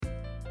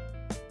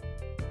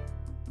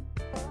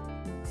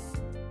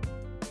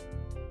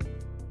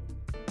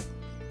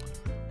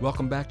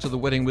Welcome back to the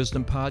Wedding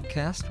Wisdom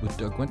Podcast with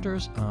Doug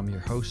Winters. I'm your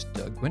host,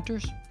 Doug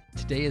Winters.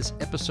 Today is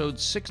episode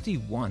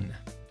 61,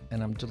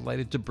 and I'm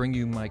delighted to bring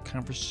you my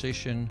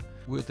conversation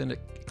with an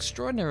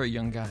extraordinary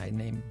young guy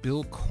named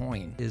Bill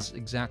Coyne. His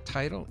exact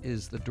title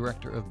is the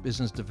Director of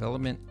Business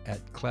Development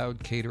at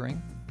Cloud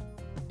Catering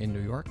in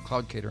New York,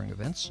 Cloud Catering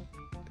Events.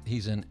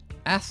 He's an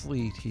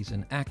athlete, he's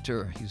an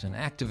actor, he's an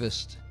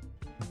activist,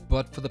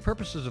 but for the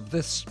purposes of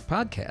this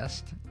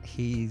podcast,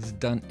 he's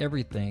done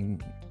everything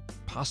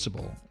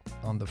possible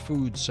on the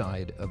food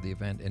side of the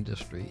event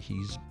industry.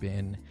 He's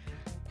been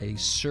a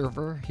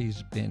server,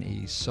 he's been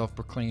a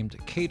self-proclaimed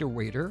cater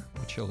waiter,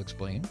 which he'll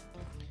explain.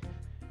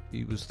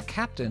 He was the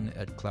captain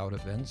at Cloud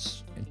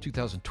Events in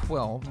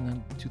 2012, and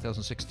then in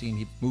 2016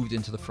 he moved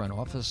into the front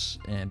office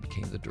and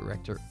became the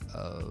Director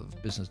of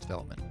Business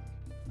Development.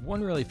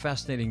 One really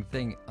fascinating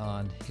thing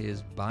on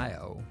his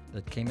bio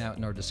that came out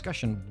in our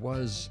discussion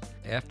was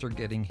after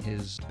getting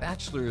his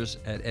bachelor's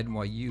at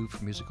NYU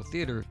for musical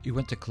theater, he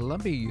went to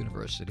Columbia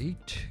University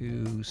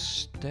to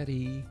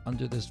study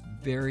under this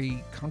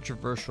very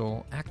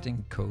controversial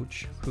acting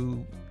coach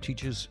who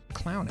teaches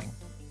clowning.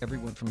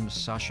 Everyone from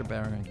Sacha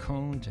Baron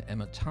Cohen to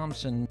Emma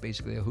Thompson,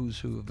 basically a who's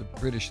who of the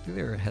British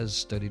theater, has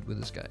studied with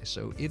this guy.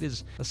 So it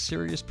is a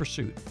serious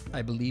pursuit.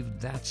 I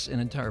believe that's an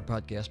entire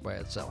podcast by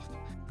itself.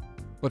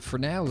 But for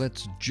now,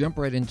 let's jump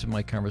right into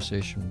my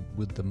conversation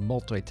with the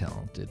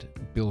multi-talented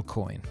Bill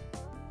Coyne.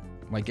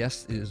 My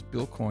guest is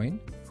Bill Coyne,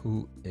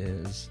 who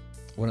is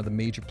one of the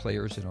major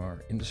players in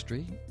our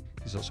industry.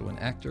 He's also an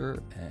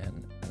actor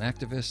and an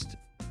activist,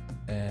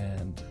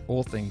 and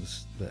all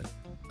things that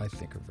I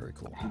think are very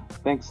cool.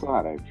 Thanks a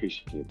lot. I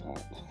appreciate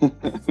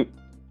that.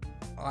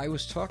 I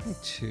was talking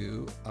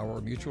to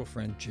our mutual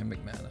friend, Jim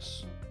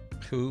McManus,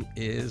 who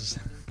is...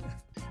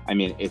 I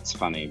mean, it's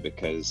funny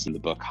because in the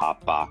book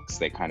Hot Box,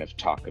 they kind of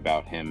talk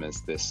about him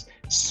as this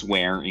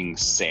swearing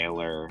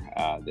sailor,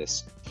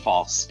 this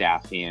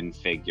Falstaffian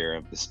figure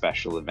of the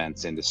special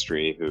events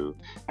industry who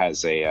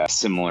has a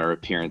similar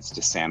appearance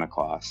to Santa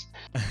Claus.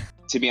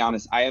 To be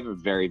honest, I have a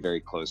very, very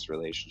close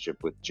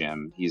relationship with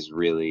Jim. He's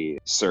really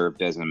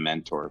served as a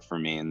mentor for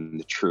me in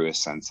the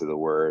truest sense of the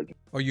word.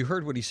 Oh, you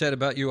heard what he said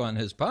about you on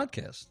his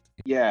podcast.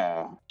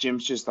 Yeah,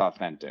 Jim's just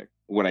authentic.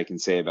 What I can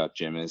say about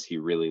Jim is he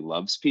really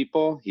loves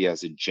people. He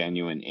has a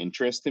genuine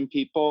interest in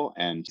people,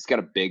 and he's got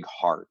a big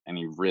heart, and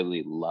he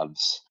really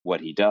loves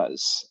what he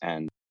does.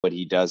 And what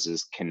he does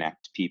is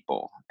connect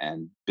people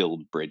and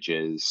build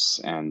bridges.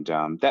 And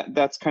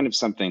that's kind of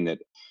something that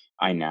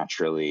I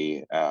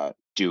naturally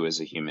do as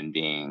a human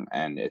being.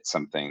 And it's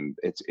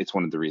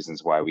one of the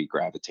reasons why we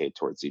gravitate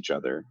towards each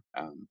other,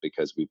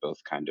 because we both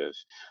kind of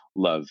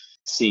love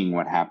seeing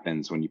what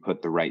happens when you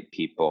put the right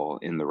people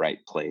in the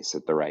right place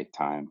at the right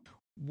time.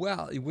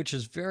 Well, which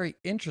is very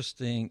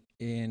interesting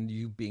in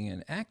you being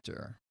an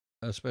actor,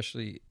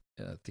 especially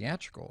a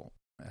theatrical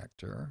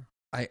actor.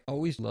 I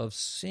always love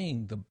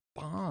seeing the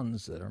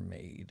bonds that are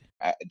made.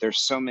 There's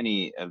so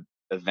many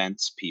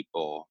events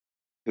people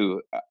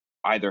who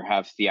either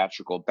have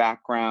theatrical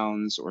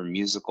backgrounds or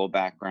musical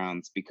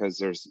backgrounds because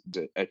there's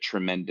a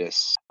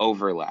tremendous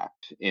overlap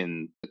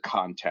in the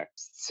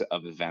contexts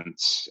of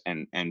events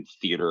and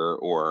theater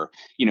or,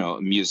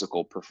 a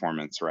musical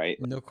performance, right?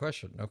 No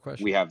question.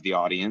 We have the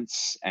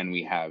audience and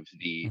we have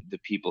the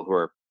people who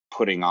are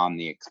putting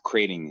on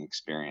creating the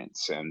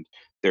experience. And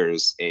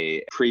there's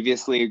a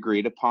previously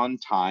agreed upon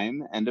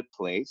time and a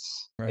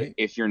place. Right.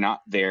 If you're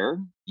not there,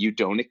 you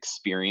don't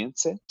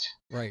experience it.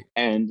 Right.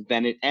 And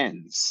then it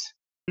ends.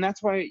 And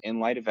that's why, in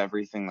light of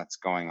everything that's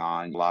going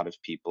on, a lot of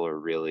people are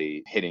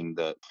really hitting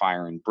the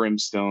fire and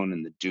brimstone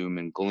and the doom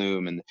and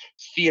gloom, and the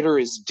theater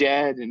is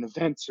dead and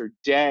events are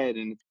dead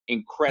and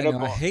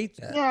incredible. I hate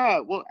that. Yeah,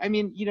 well, I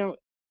mean,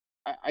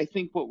 I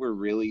think what we're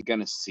really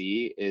going to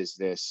see is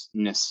this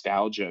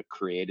nostalgia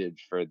created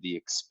for the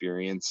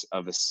experience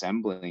of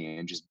assembling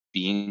and just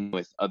being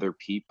with other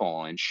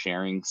people and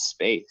sharing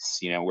space.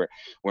 We're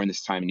in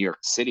this time in New York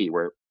City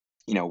where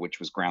which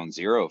was ground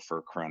zero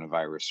for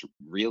coronavirus,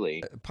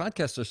 really.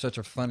 Podcasts are such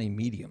a funny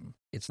medium.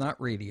 It's not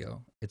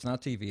radio. It's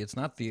not TV. It's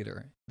not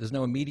theater. There's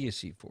no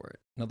immediacy for it.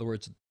 In other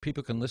words,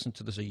 people can listen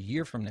to this a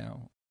year from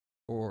now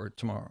or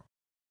tomorrow.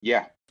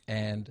 Yeah.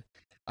 And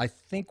I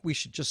think we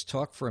should just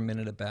talk for a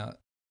minute about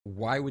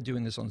why we're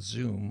doing this on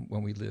Zoom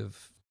when we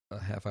live a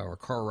half-hour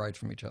car ride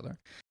from each other.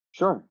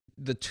 Sure.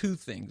 The two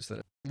things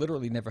that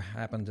literally never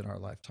happened in our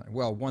lifetime.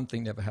 Well, one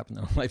thing never happened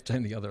in our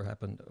lifetime. The other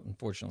happened,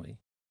 unfortunately.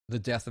 The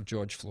death of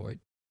George Floyd.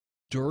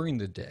 During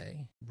the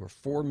day, were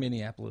 4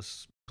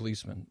 Minneapolis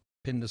policemen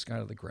pinned this guy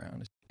to the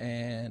ground,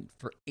 and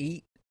for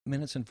 8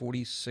 minutes and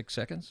 46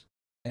 seconds,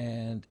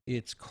 and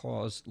it's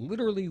caused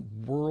literally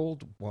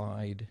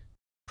worldwide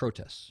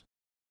protests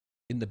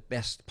in the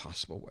best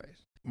possible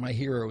ways. My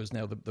hero is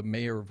now the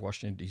mayor of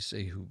Washington,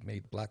 D.C., who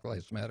made Black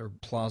Lives Matter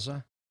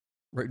Plaza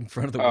right in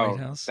front of the White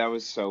House. That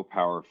was so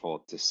powerful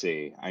to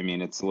see. I mean,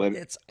 it's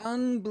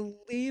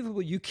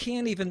unbelievable. You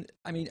can't even,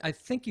 I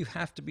think you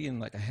have to be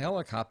in like a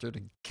helicopter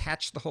to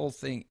catch the whole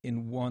thing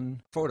in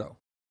one photo.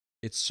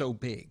 It's so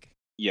big.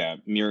 Yeah,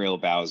 Muriel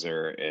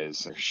Bowser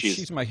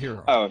She's my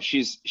hero.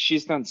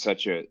 she's done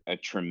such a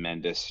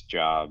tremendous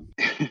job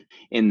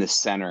in the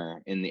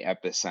center, in the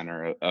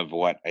epicenter of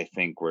what I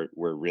think we're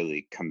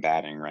really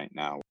combating right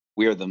now.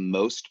 We are the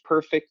most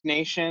perfect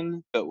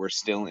nation, but we're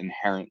still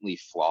inherently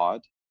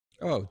flawed.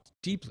 Oh,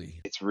 deeply.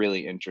 It's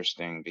really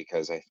interesting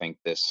because I think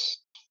this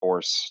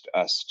forced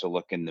us to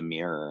look in the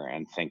mirror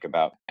and think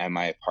about, am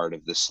I a part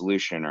of the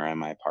solution or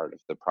am I part of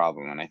the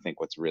problem? And I think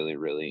what's really,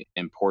 really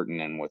important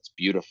and what's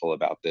beautiful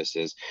about this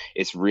is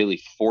it's really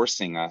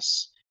forcing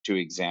us to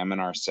examine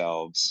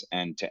ourselves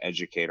and to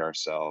educate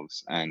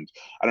ourselves. And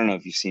I don't know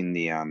if you've seen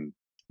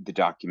the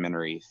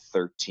documentary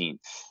 13th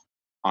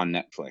on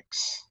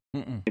Netflix.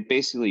 Mm-mm. It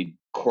basically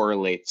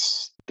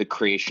correlates the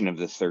creation of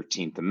the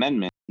 13th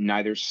Amendment: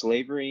 neither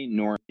slavery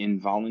nor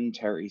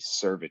involuntary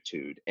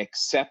servitude,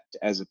 except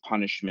as a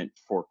punishment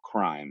for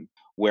crime,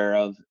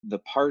 whereof the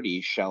party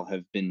shall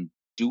have been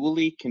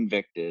duly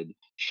convicted,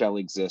 shall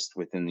exist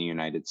within the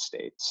United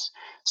States.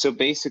 So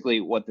basically,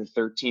 what the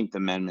 13th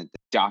Amendment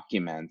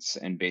documents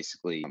and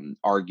basically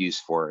argues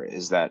for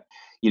is that,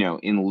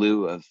 in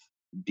lieu of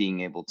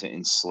being able to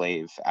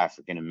enslave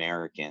African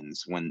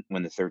Americans, when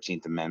the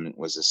 13th Amendment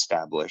was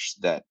established,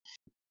 that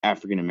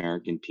African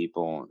American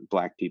people,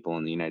 Black people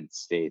in the United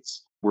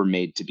States were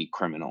made to be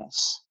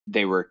criminals.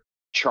 They were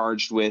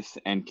charged with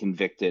and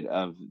convicted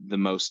of the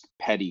most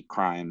petty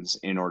crimes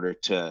in order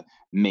to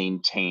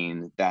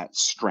maintain that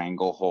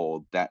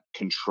stranglehold, that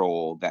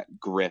control, that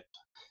grip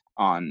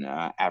on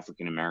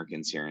African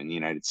Americans here in the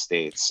United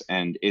States.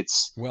 And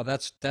it's Well,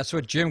 that's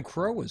what Jim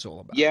Crow is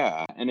all about.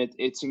 yeah, and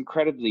it's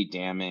incredibly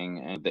damning.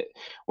 And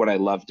what I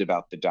loved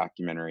about the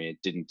documentary, it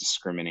didn't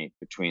discriminate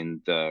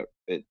between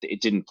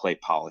it didn't play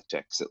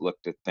politics. It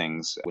looked at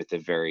things with a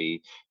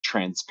very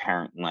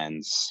transparent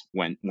lens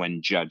when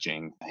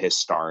judging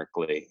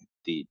historically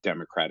the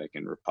Democratic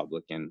and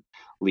Republican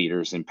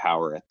leaders in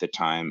power at the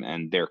time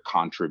and their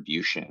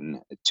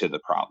contribution to the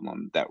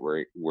problem that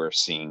we're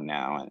seeing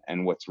now.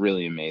 And what's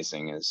really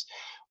amazing is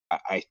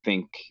I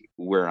think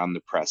we're on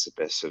the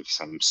precipice of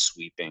some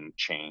sweeping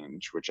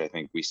change, which I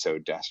think we so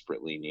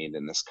desperately need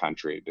in this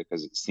country,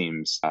 because it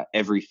seems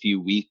every few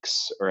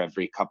weeks or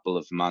every couple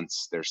of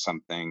months, there's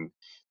something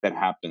that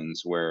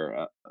happens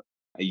where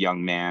a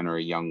young man or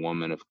a young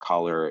woman of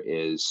color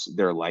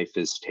their life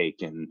is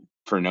taken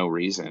for no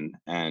reason,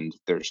 and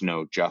there's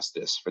no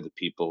justice for the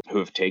people who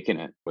have taken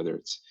it, whether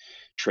it's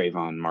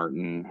Trayvon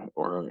Martin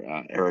or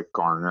Eric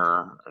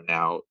Garner, or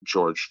now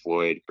George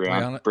Floyd,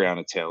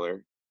 Breonna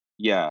Taylor.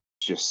 Yeah,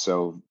 it's just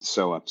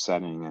so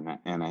upsetting,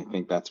 and I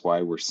think that's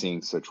why we're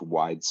seeing such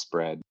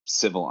widespread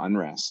civil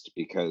unrest,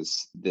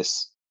 because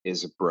this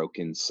is a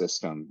broken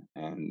system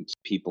and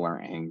people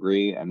are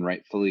angry, and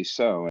rightfully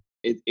so.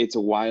 It's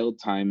a wild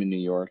time in New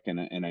York,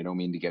 and I don't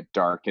mean to get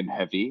dark and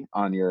heavy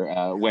on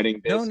your Wedding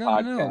Biz No.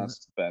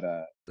 podcast, but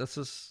This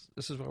is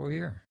why we're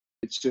here.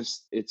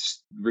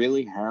 it's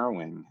really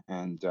harrowing,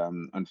 and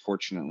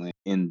unfortunately,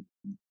 in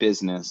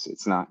business,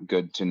 it's not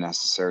good to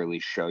necessarily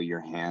show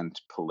your hand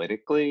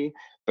politically,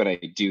 but I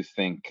do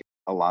think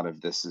a lot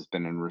of this has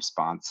been in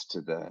response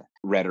to the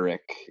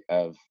rhetoric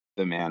of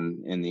the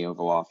man in the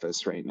Oval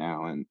Office right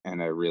now,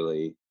 and I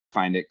really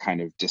find it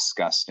kind of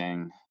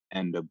disgusting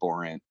and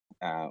abhorrent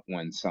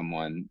when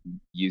someone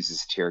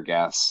uses tear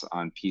gas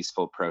on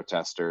peaceful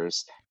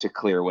protesters to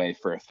clear way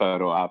for a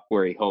photo op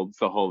where he holds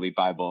the Holy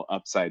Bible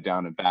upside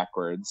down and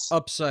backwards.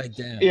 Upside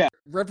down. Yeah.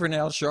 Reverend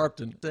Al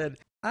Sharpton said,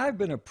 I've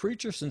been a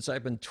preacher since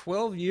I've been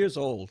 12 years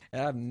old,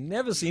 and I've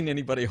never seen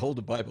anybody hold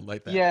a Bible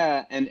like that.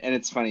 Yeah, and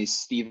it's funny,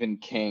 Stephen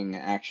King,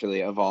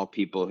 actually, of all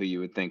people who you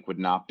would think would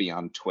not be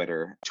on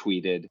Twitter,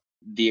 tweeted,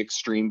 the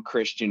extreme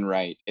Christian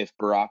right, if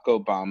Barack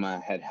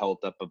Obama had held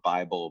up a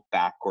Bible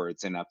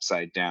backwards and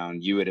upside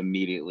down, you would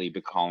immediately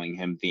be calling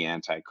him the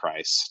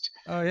Antichrist.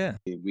 Oh, yeah.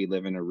 We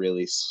live in a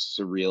really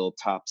surreal,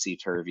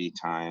 topsy-turvy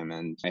time,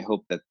 and I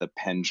hope that the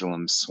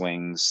pendulum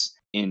swings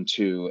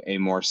into a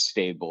more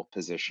stable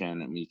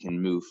position and we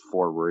can move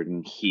forward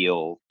and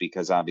heal,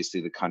 because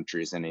obviously the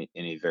country is in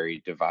a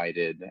very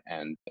divided,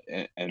 and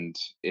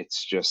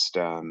it's just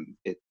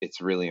it's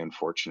really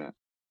unfortunate.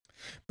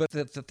 But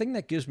the thing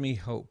that gives me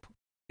hope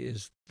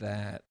is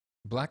that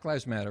Black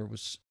Lives Matter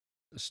was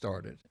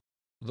started.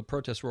 The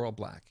protests were all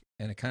black,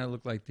 and it kind of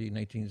looked like the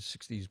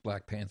 1960s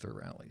Black Panther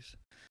rallies.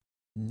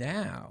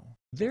 Now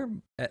they're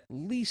at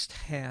least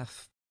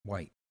half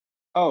white.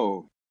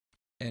 Oh,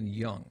 and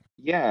young.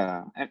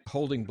 Yeah.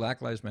 Holding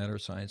Black Lives Matter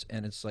signs,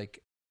 and it's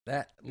like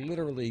that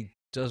literally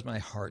does my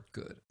heart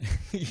good.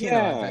 you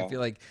know, I feel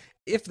like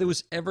if there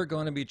was ever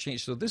going to be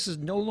change, so this is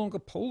no longer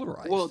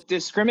polarized. Well,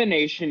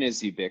 discrimination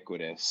is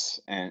ubiquitous,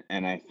 and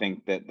I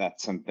think that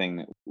that's something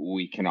that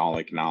we can all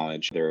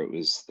acknowledge. There, it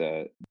was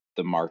the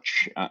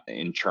march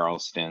in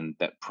Charleston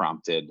that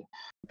prompted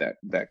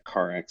that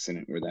car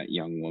accident where that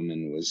young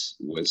woman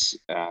was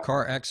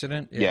car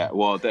accident. Yeah.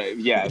 Well, the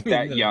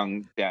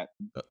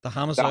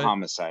homicide, the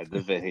homicide,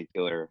 the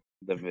vehicular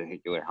the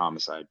vehicular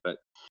homicide, but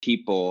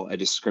people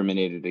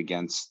discriminated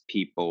against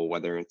people,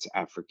 whether it's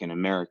African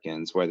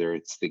Americans, whether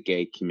it's the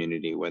gay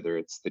community, whether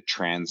it's the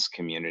trans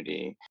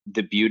community.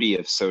 The beauty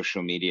of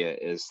social media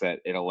is that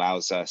it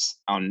allows us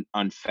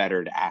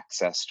unfettered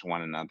access to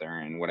one another.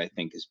 And what I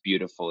think is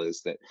beautiful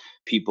is that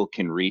people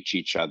can reach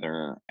each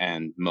other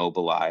and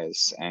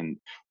mobilize and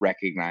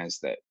recognize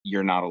that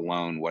you're not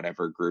alone,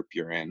 whatever group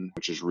you're in,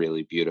 which is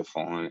really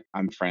beautiful. And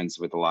I'm friends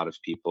with a lot of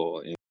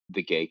people in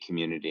the gay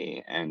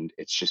community, and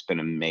it's just been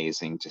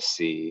amazing to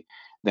see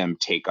them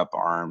take up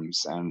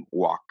arms and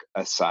walk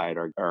aside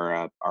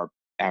our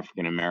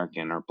African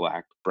American or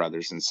Black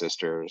brothers and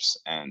sisters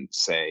and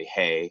say,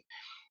 hey,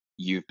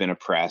 you've been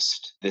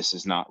oppressed. This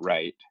is not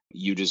right.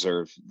 You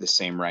deserve the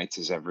same rights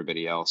as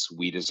everybody else.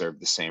 We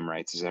deserve the same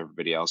rights as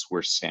everybody else.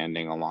 We're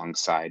standing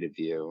alongside of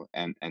you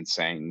and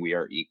saying we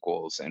are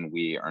equals and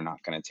we are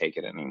not going to take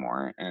it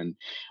anymore. And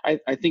I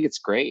think it's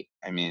great.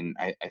 I mean,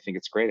 I think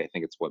it's great. I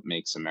think it's what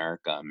makes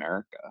America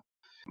America.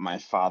 My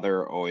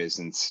father always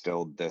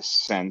instilled this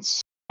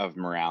sense of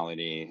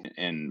morality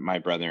in my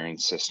brother and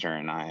sister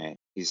and I.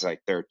 He's like,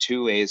 there are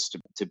two ways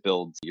to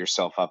build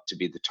yourself up to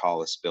be the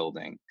tallest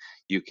building.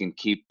 You can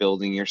keep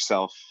building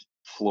yourself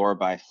floor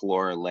by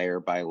floor, layer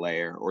by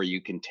layer, or you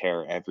can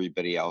tear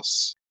everybody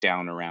else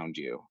down around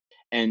you.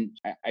 And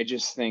I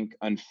just think,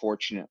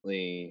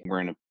 unfortunately, we're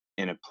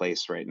in a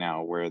place right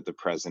now where the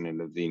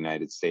president of the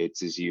United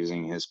States is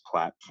using his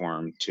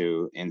platform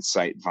to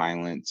incite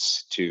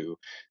violence, to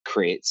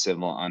create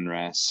civil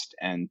unrest,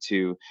 and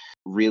to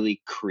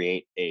really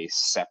create a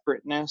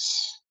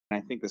separateness.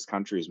 I think this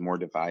country is more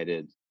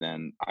divided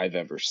than I've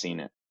ever seen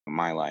it in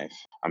my life.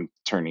 I'm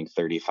turning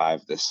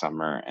 35 this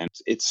summer and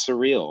it's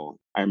surreal.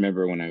 I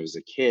remember when I was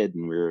a kid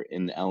and we were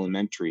in the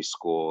elementary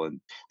school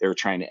and they were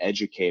trying to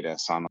educate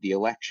us on the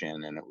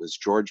election, and it was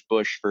George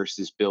Bush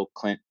versus Bill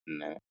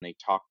Clinton, and they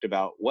talked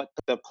about what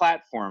the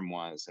platform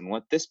was and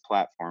what this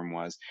platform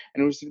was,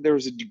 and there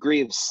was a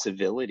degree of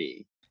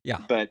civility. Yeah.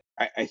 But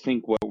I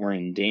think what we're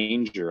in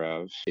danger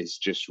of is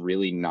just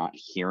really not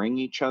hearing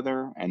each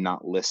other and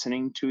not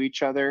listening to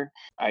each other.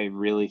 I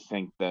really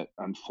think that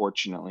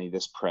unfortunately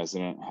this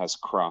president has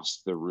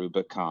crossed the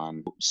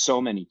Rubicon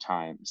so many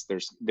times.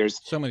 There's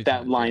So many that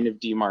times. Yeah. line of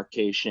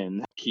demarcation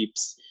that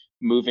keeps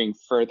moving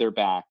further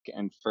back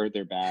and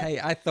further back. Hey,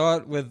 I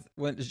thought with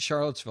when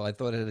Charlottesville, I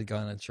thought it had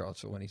gone in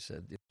Charlottesville when he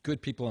said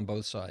good people on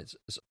both sides.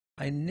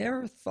 I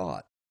never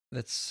thought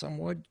that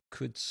someone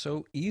could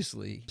so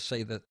easily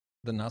say that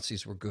the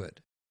Nazis were good.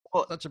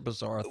 Well, Such a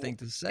bizarre thing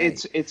to say.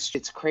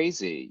 it's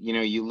crazy. You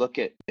know, you look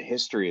at the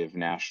history of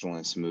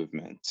nationalist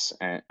movements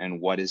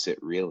and what is it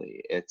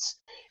really? It's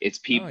Oh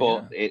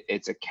people, yeah.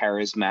 it's a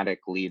charismatic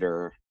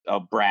leader, a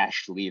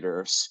brash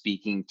leader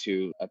speaking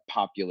to a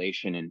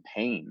population in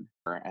pain,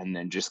 and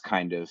then just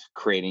kind of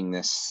creating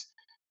this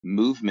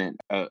movement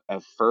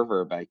of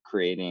fervor by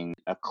creating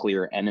a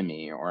clear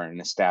enemy or an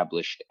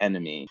established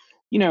enemy.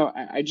 You know,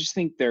 I just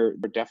think there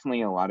are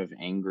definitely a lot of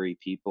angry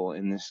people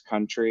in this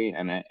country,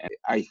 and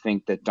I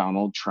think that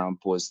Donald Trump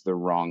was the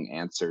wrong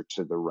answer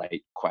to the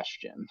right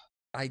question.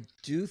 I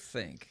do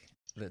think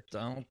that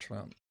Donald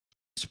Trump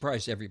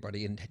surprised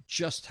everybody in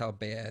just how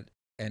bad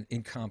and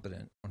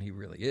incompetent he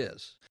really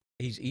is.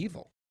 He's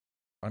evil.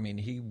 I mean,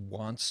 he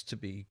wants to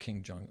be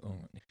King Jong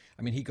Un.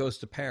 I mean, he goes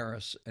to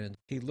Paris and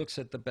he looks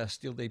at the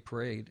Bastille Day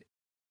parade.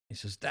 He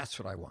says, "That's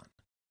what I want."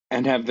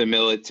 And have the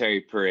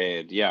military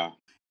parade. Yeah.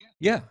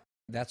 Yeah,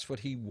 that's what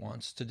he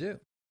wants to do.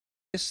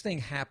 This thing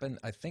happened,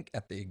 I think,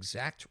 at the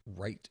exact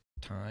right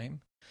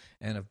time.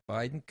 And if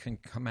Biden can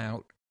come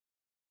out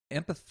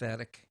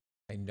empathetic,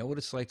 I know what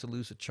it's like to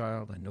lose a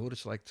child. I know what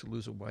it's like to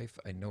lose a wife.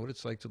 I know what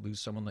it's like to lose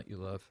someone that you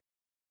love.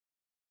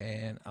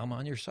 And I'm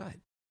on your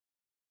side.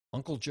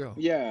 Uncle Joe.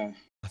 Yeah.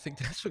 I think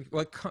that's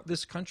what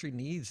this country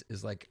needs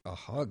is like a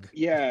hug.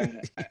 Yeah.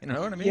 You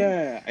know what I mean?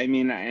 Yeah. I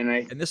mean, and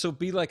I, And this will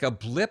be like a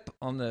blip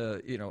on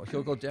the,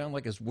 he'll go down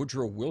like as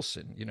Woodrow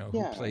Wilson, who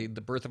yeah. played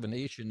The Birth of a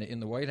Nation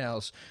in the White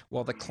House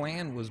while the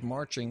Klan was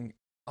marching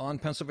on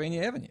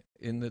Pennsylvania Avenue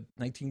in the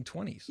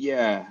 1920s.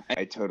 Yeah,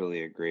 I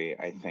totally agree.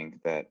 I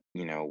think that,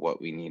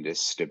 what we need is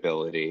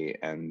stability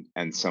and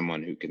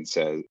someone who can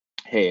say,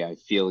 "Hey, I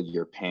feel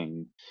your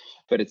pain,"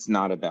 but it's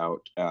not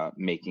about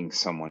making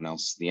someone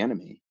else the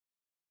enemy.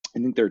 I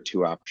think there are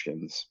two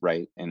options,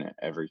 right? In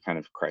every kind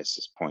of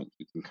crisis point,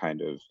 you can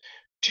kind of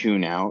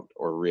tune out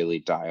or really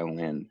dial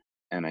in.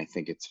 And I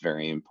think it's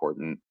very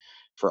important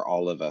for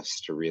all of us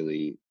to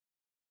really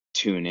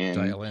tune in.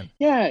 Dial in.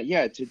 Yeah,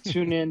 yeah, to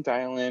tune in,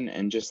 dial in,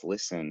 and just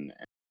listen,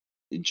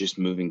 just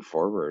moving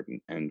forward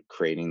and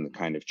creating the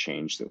kind of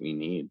change that we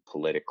need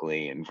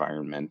politically,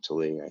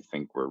 environmentally. I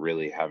think we're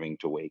really having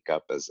to wake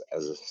up as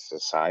a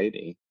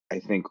society. I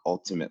think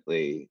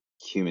ultimately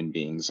human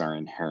beings are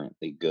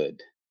inherently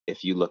good.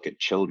 If you look at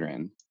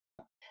children,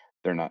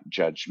 They're not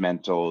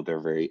judgmental, they're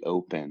very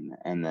open,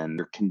 and then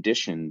they're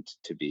conditioned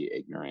to be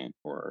ignorant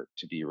or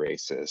to be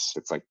racist.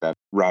 It's like that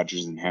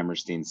Rodgers and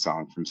Hammerstein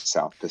song from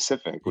South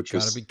Pacific, You which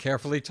got to be was,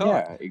 carefully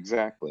taught. yeah,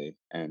 exactly.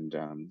 And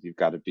you've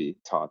got to be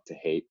taught to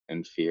hate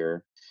and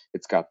fear.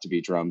 It's got to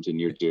be drummed in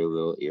your dear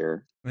little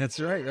ear.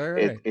 That's right. All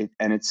It, right. it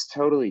and it's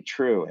totally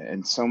true.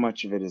 And so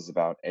much of it is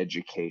about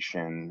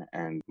education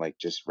and like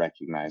just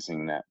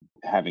recognizing that,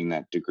 having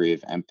that degree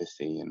of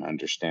empathy and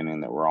understanding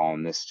that we're all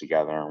in this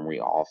together and we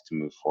all have to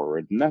move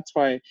forward. And that's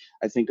why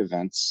I think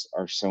events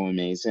are so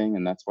amazing.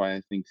 And that's why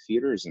I think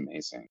theater is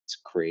amazing. It's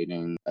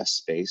creating a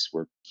space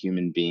where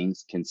human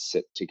beings can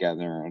sit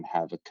together and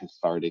have a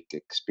cathartic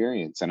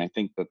experience. And I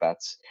think that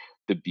that's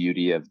the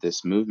beauty of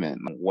this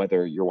movement,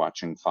 whether you're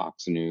watching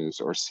Fox News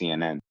or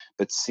CNN,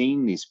 but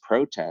seeing these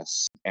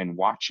protests and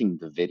watching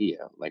the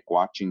video, like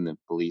watching the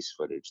police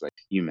footage, like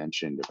you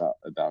mentioned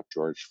about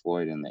George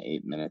Floyd in the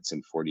 8 minutes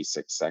and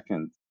 46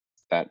 seconds,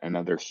 that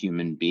another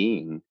human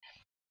being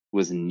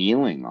was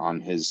kneeling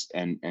on his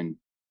and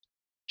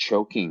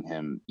choking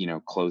him,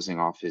 closing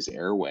off his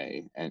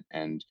airway,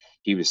 and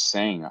he was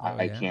saying, Oh,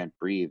 I yeah. can't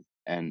breathe.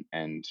 And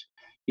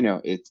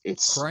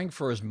it's Crying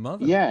for his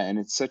mother. yeah, and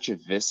it's such a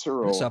That's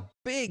visceral. a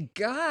big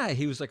guy.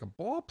 He was like a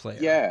ball player.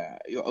 Yeah.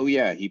 Oh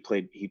yeah, he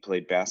played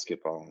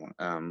basketball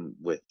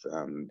with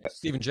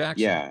Steven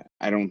Jackson. yeah,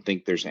 I don't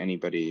think there's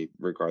anybody,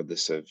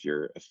 regardless of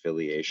your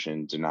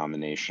affiliation,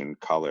 denomination,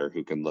 color,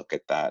 who can look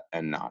at that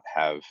and not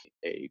have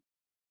a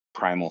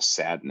primal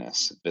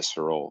sadness,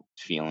 visceral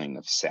feeling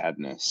of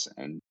sadness,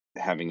 and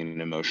having an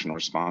emotional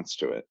response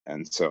to it.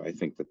 And so I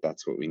think that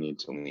that's what we need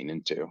to lean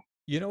into.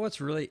 You know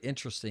what's really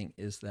interesting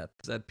is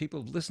that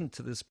people listen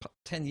to this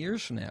 10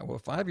 years from now, or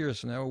 5 years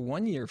from now, or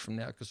 1 year from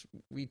now, because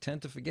we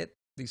tend to forget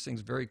these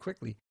things very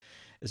quickly,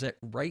 is that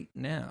right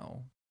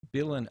now,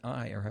 Bill and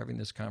I are having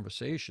this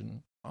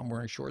conversation. I'm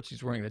wearing shorts,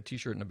 he's wearing a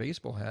t-shirt and a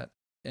baseball hat,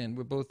 and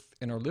we're both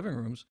in our living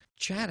rooms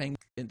chatting,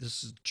 and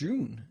this is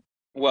June.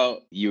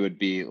 Well, you would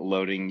be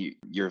loading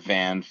your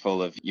van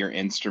full of your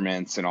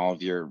instruments and all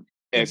of your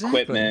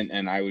Exactly. equipment,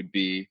 and I would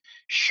be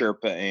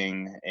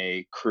Sherpaing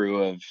a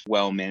crew of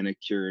well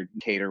manicured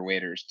cater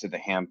waiters to the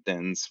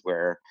Hamptons,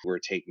 where we're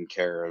taking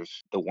care of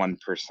the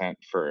 1%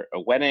 for a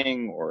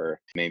wedding, or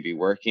maybe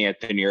working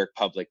at the New York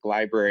Public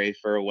Library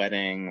for a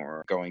wedding,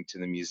 or going to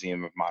the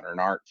Museum of Modern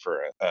Art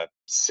for a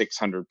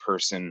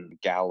 600-person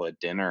gala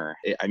dinner.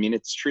 I mean,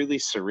 it's truly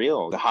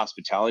surreal. The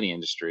hospitality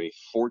industry,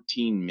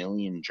 14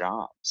 million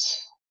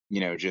jobs,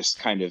 just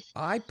kind of,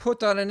 I put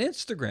that on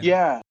Instagram.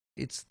 yeah,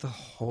 It's the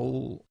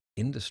whole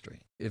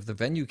industry. If the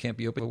venue can't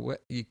be open,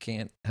 you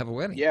can't have a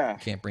wedding. yeah. You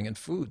can't bring in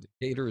food.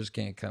 The caterers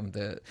can't come.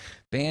 The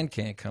band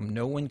can't come.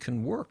 No one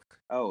can work.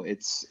 Oh,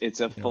 it's a You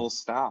know, full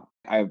stop.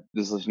 I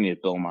was listening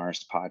to Bill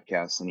Maher's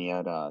podcast, and he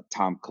had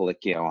Tom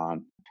Colicchio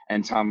on.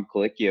 And Tom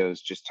Colicchio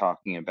is just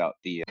talking about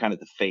the kind of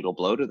the fatal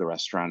blow to the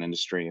restaurant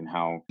industry, and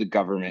how the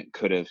government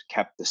could have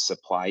kept the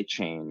supply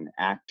chain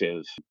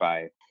active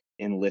by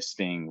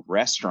enlisting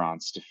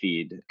restaurants to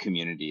feed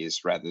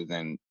communities rather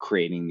than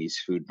creating these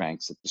food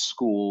banks at the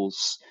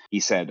schools. He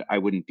said, I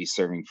wouldn't be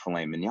serving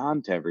filet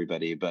mignon to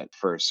everybody, but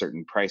for a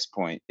certain price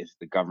point, if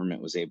the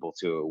government was able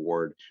to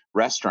award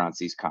restaurants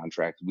these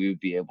contracts, we would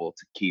be able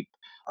to keep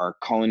our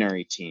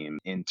culinary team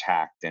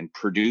intact and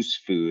produce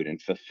food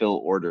and fulfill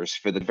orders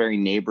for the very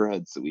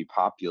neighborhoods that we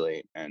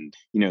populate. And,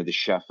 the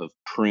chef of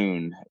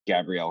Prune,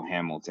 Gabrielle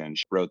Hamilton,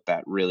 she wrote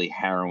that really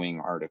harrowing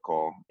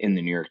article in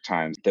the New York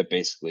Times that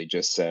basically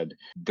just said,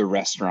 the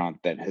restaurant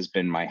that has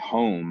been my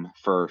home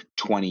for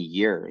 20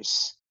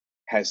 years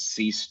has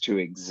ceased to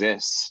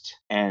exist.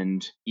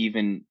 And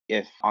even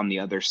if on the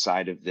other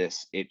side of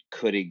this, it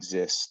could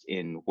exist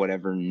in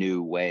whatever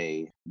new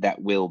way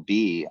that will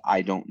be,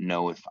 I don't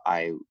know if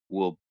I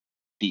will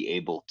be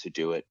able to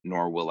do it,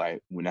 nor will I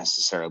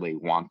necessarily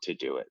want to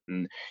do it.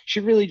 And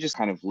she really just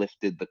kind of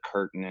lifted the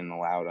curtain and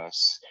allowed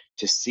us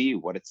to see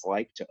what it's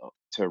like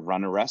to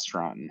run a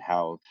restaurant, and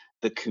how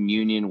the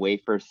communion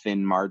wafer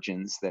thin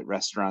margins that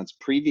restaurants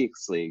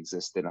previously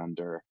existed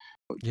under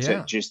to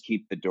yeah. just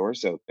keep the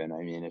doors open.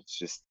 I mean, it's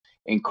just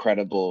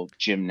incredible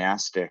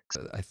gymnastics.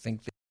 I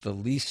think the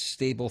least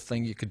stable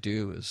thing you could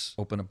do is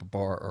open up a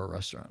bar or a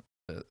restaurant.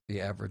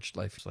 The average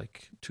life is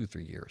like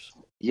 2-3 years.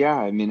 Yeah,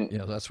 I mean,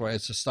 That's why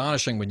it's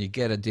astonishing when you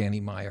get a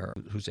Danny Meyer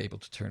who's able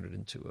to turn it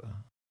into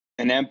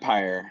an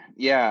empire.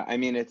 Yeah, I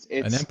mean, it's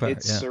an it's empire.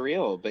 it's Yeah.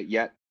 surreal, but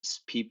yet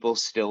people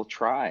still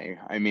try.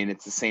 I mean,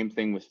 it's the same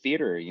thing with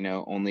theater.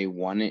 Only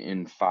 1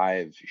 in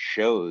 5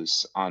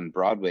 shows on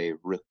Broadway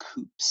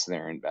recoups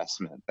their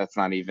investment. That's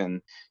not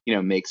even,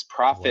 makes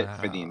profit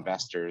for the Wow.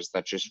 investors.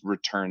 That just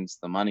returns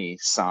the money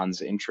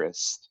sans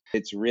interest.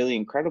 It's really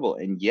incredible,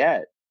 and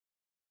yet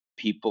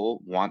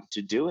people want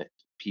to do it.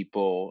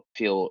 People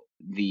feel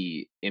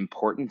the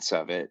importance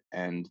of it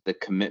and the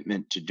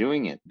commitment to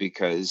doing it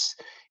because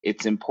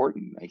it's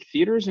important. Like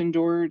theaters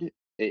endured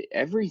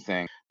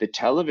everything. The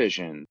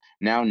television,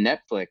 now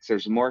Netflix,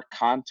 there's more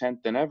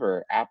content than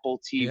ever. Apple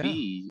Yeah.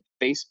 TV,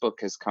 Facebook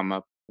has come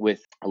up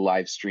with a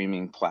live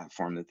streaming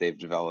platform that they've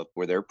developed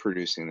where they're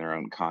producing their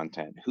own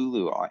content.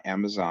 Hulu,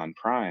 Amazon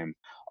Prime,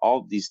 all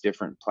of these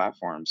different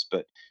platforms,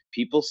 but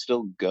people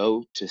still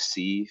go to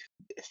see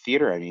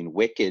theater. I mean,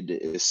 Wicked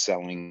is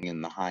selling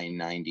in the high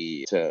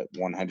 90 to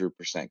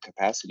 100%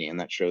 capacity, and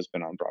that show's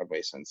been on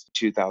Broadway since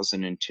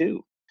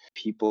 2002.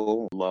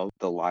 People love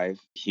the live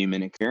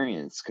human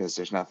experience because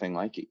there's nothing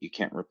like it. You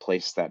can't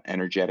replace that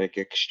energetic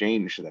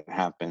exchange that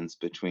happens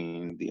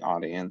between the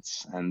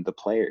audience and the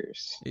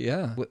players.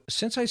 Yeah.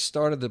 Since I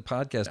started the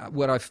podcast,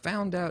 what I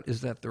found out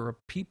is that there are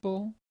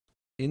people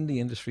in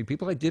the industry,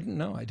 people I didn't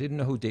know. I didn't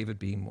know who David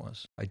Beam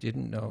was. I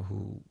didn't know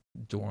who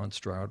Dawn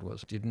Stroud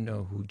was. I didn't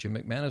know who Jim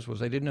McManus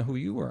was. I didn't know who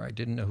you were. I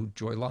didn't know who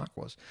Joy Locke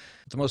was.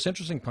 The most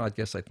interesting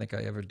podcast I think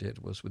I ever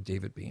did was with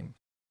David Beam.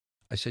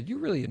 I said, "You're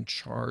really in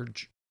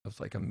charge of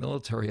like a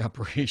military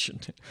operation.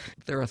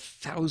 There are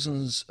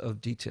thousands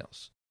of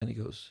details." And he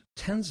goes,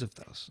 "Tens of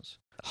thousands,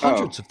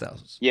 hundreds of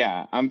thousands."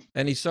 Yeah,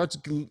 And he starts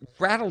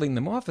rattling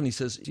them off, and he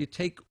says, "You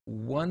take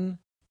one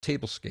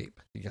tablescape.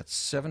 You got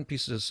 7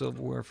 pieces of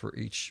silverware for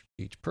each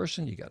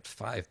person. You got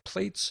 5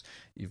 plates.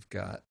 You've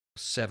got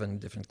 7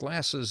 different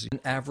glasses. An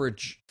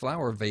average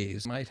flower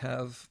vase might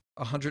have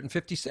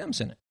 150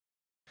 stems in it.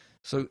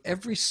 So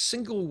every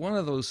single one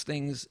of those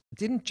things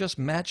didn't just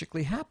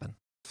magically happen.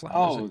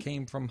 Flowers that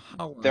came from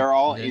Holland. They're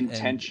all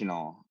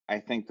intentional. I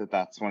think that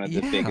that's one of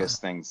the Yeah.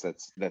 biggest things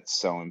that's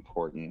so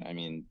important. I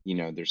mean,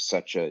 there's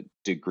such a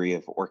degree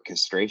of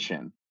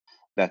orchestration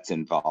that's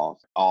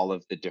involved, all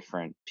of the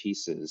different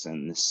pieces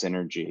and the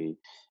synergy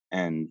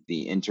and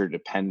the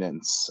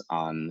interdependence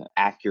on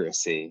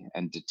accuracy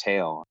and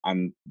detail.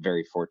 I'm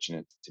very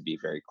fortunate to be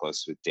very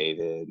close with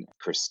David,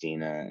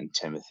 Christina, and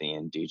Timothy,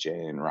 and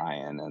DJ, and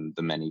Ryan, and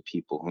the many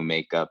people who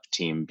make up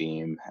Team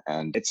Beam.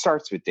 And it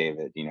starts with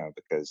David,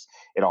 because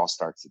it all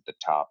starts at the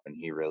top, and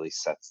he really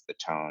sets the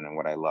tone. And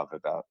what I love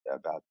about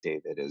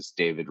David is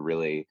David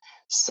really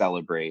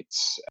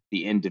celebrates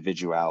the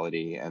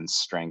individuality and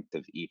strength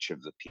of each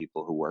of the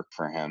people who work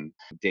for him.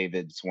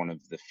 David's one of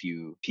the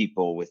few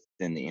people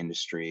within the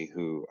industry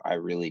who I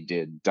really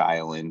did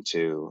dial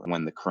into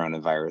when the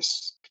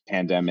coronavirus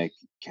pandemic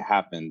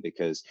happened,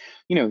 because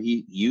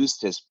he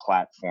used his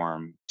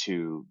platform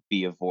to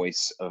be a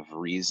voice of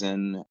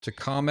reason, to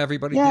calm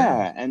everybody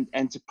down.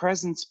 and to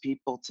presence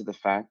people to the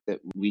fact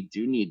that we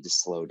do need to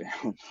slow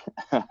down,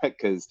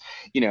 because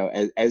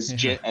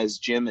as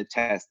Jim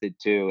attested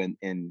to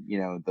in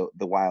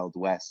the Wild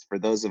West, for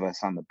those of us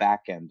on the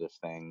back end of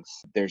things,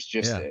 there's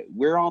just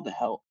we're all the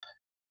help,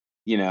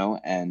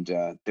 and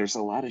there's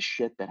a lot of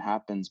shit that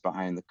happens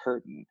behind the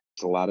curtain.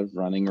 It's a lot of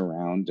running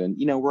around, and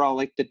we're all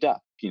like the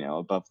duck,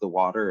 above the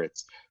water.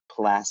 It's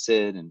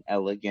placid and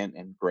elegant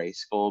and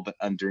graceful, but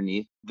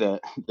underneath the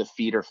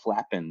feet are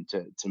flapping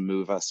to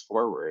move us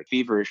forward,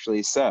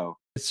 feverishly so.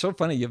 It's so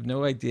funny. You have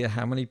no idea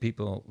how many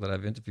people that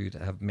I've interviewed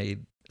have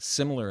made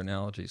similar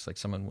analogies. Like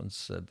someone once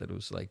said that it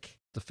was like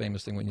the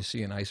famous thing when you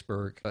see an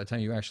iceberg, by the time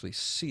you actually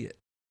see it,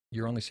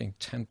 you're only seeing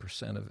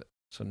 10% of it.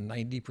 So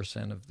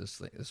 90% of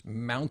this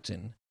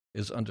mountain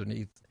is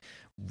underneath,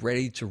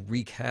 ready to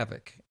wreak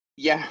havoc.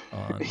 Yeah.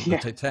 On the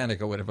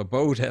Titanic or whatever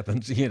boat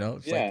happens,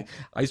 it's like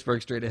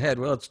iceberg straight ahead.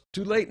 Well, it's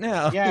too late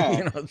now.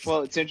 Yeah.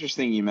 Well, it's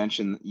interesting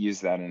you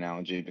use that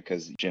analogy,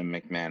 because Jim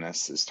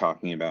McManus is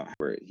talking about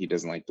where he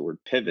doesn't like the word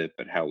pivot,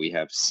 but how we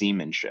have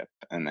seamanship.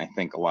 And I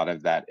think a lot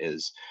of that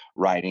is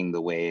riding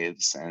the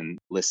waves and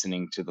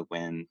listening to the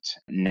wind,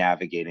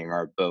 navigating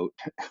our boat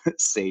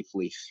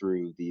safely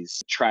through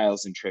these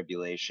trials and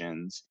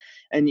tribulations.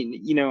 And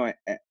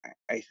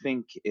I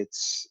think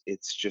it's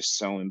just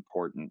so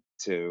important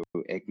to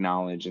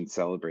acknowledge and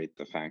celebrate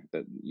the fact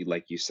that,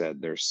 like you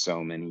said, there's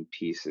so many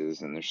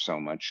pieces and there's so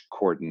much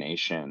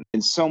coordination,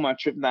 and so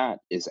much of that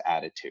is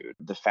attitude.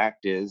 The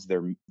fact is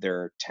there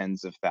are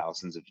tens of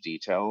thousands of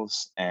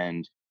details,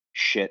 and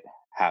shit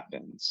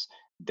happens.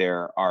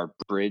 There are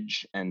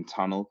bridge and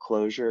tunnel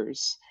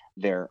closures.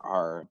 There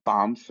are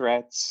bomb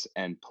threats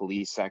and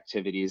police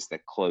activities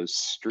that close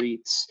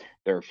streets.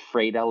 There are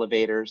freight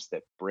elevators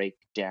that break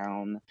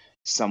down.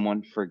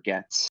 Someone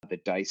forgets the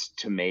diced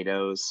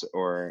tomatoes,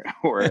 or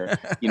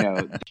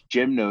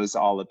Jim knows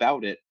all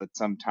about it, but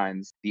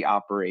sometimes the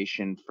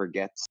operation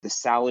forgets the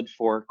salad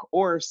fork,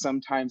 or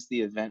sometimes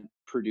the event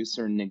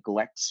producer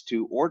neglects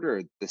to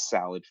order the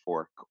salad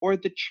fork or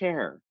the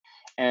chair.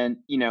 And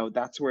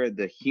that's where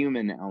the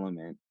human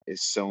element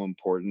is so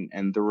important,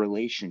 and the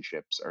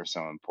relationships are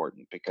so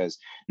important, because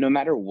no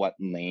matter what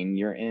lane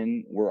you're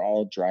in, we're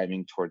all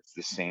driving towards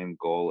the same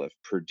goal of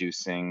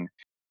producing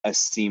a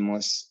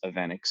seamless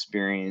event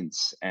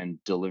experience and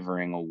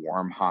delivering a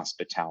warm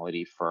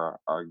hospitality for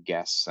our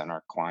guests and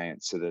our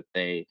clients, so that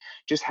they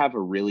just have a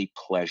really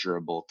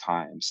pleasurable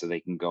time, so they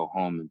can go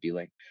home and be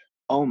like,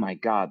 oh my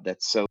God,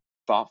 that's so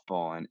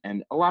thoughtful.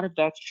 And a lot of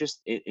that's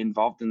just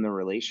involved in the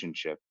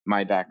relationship.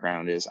 My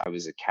background is I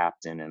was a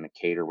captain and a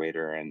cater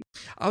waiter. And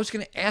I was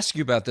going to ask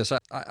you about this.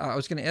 I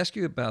was going to ask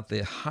you about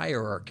the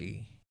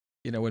hierarchy.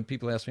 When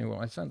people ask me what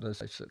my son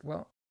does, I said,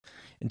 well,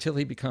 until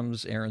he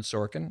becomes Aaron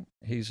Sorkin,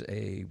 he's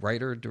a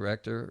writer,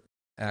 director,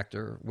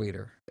 actor,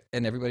 waiter,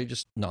 and everybody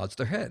just nods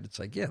their head. It's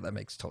like, yeah, that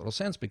makes total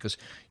sense because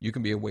you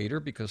can be a waiter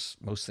because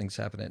most things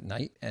happen at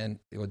night and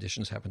the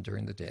auditions happen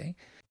during the day.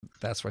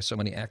 That's why so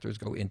many actors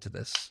go into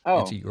this, into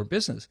Oh, your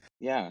business.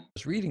 yeah. I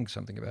was reading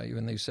something about you,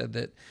 and they said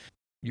that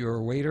you're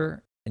a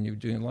waiter and you're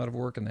doing a lot of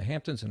work in the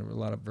Hamptons and a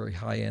lot of very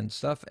high end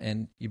stuff,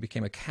 and you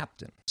became a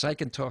captain. So I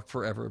can talk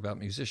forever about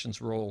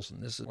musicians' roles,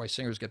 and this is why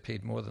singers get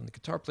paid more than the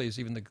guitar players.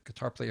 Even the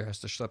guitar player has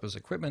to schlep his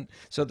equipment.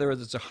 So there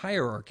is a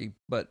hierarchy,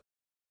 but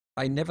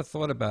I never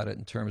thought about it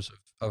in terms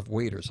of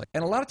waiters.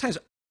 And a lot of times,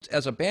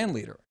 as a band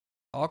leader,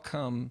 I'll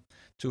come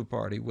to a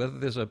party, whether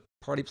there's a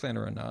party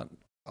planner or not.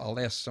 I'll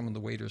ask some of the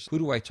waiters, who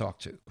do I talk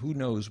to? Who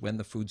knows when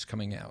the food's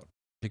coming out?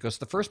 Because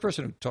the first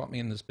person who taught me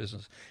in this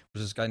business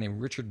was this guy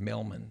named Richard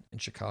Mailman in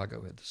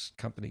Chicago. He had this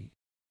company,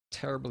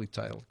 terribly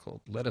titled,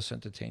 called Let Us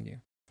Entertain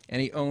You.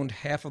 And he owned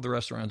half of the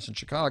restaurants in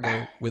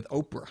Chicago with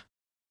Oprah.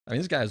 I mean,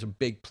 this guy is a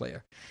big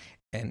player.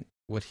 And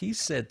what he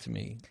said to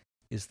me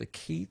is the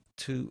key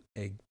to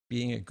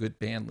being a good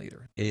band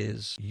leader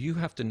is you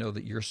have to know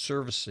that you're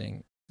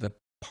servicing the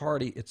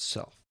party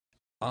itself.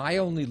 I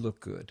only look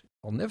good.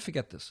 I'll never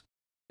forget this.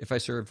 If I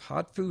serve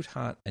hot food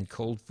hot and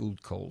cold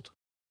food cold.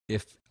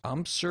 If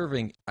I'm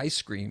serving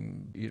ice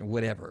cream,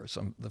 whatever,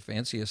 the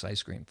fanciest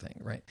ice cream thing,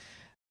 right?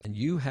 And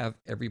you have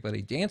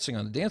everybody dancing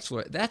on the dance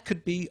floor, that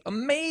could be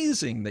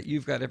amazing that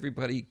you've got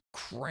everybody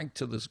cranked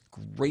to this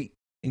great,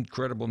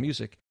 incredible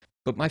music.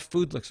 But my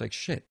food looks like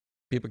shit.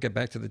 People get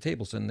back to the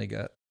tables and they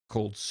got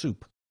cold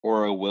soup.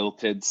 Or a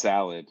wilted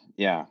salad.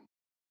 Yeah.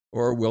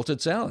 Or a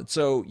wilted salad.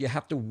 So you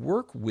have to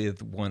work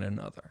with one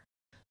another.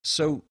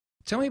 So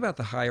tell me about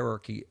the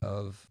hierarchy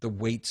of the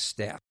wait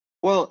staff.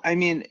 Well, I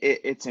mean,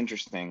 it's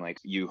interesting. Like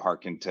you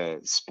hearken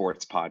to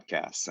sports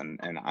podcasts, and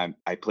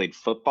I played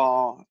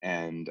football,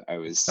 and Oh,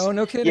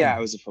 no yeah, I kidding.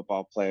 was a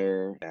football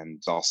player,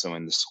 and also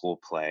in the school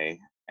play,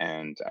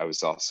 and I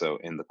was also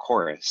in the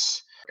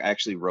chorus. I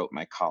actually wrote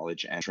my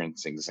college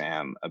entrance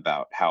exam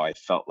about how I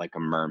felt like a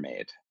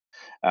mermaid,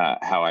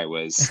 how I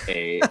was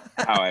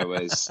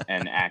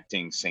an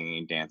acting,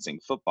 singing, dancing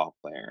football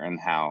player, and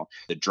how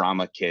the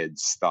drama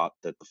kids thought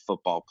that the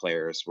football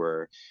players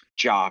were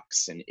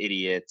jocks and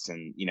idiots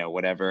and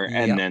whatever,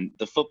 and Yep. then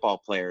the football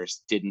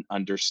players didn't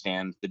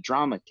understand the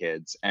drama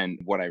kids. And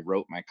what I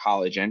wrote my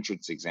college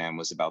entrance exam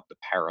was about the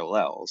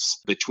parallels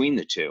between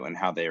the two and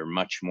how they are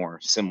much more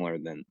similar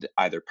than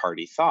either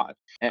party thought.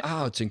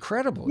 Oh, it's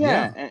incredible.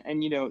 Yeah, Yeah.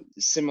 and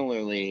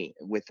similarly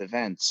with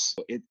events,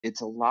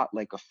 it's a lot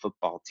like a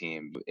football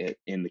team.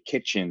 In the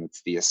kitchen,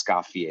 it's the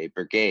Escoffier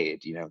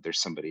Brigade.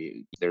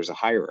 There's a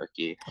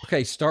hierarchy.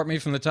 Okay, start me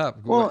from the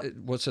top. Well,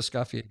 What's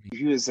Escoffier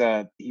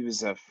mean? he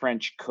was a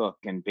French cook,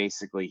 and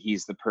basically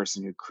he's the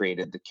person who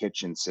created the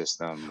kitchen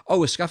system. Oh,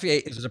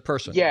 Escoffier is a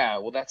person. Yeah,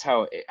 well, that's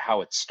how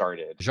it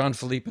started.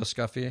 Jean-Philippe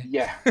Escoffier.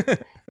 Yeah.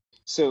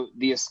 So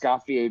the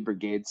Escoffier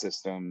Brigade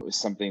system was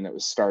something that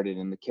was started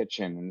in the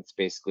kitchen, and it's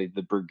basically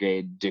the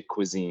Brigade de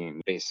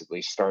Cuisine,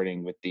 basically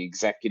starting with the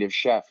executive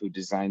chef who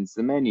designs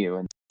the menu.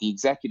 And the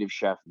executive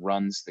chef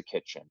runs the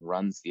kitchen,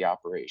 runs the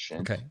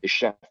operation. Okay. The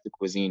chef de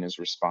cuisine is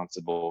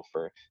responsible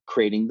for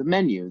creating the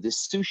menu. The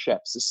sous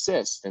chefs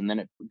assist, and then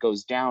it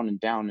goes down and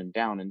down and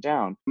down and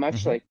down.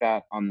 Much Hmm. like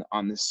that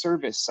on the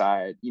service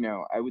side,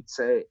 I would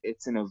say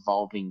it's an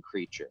evolving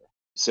creature.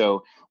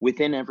 So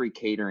within every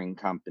catering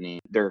company,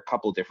 there are a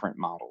couple different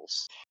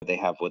models. They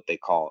have what they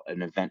call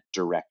an event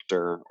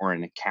director or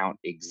an account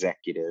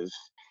executive.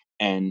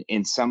 And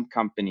in some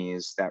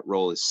companies, that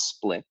role is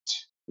split,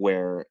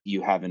 where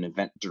you have an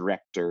event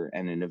director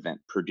and an event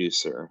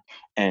producer.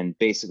 And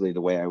basically,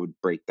 the way I would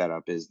break that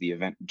up is the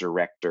event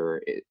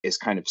director is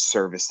kind of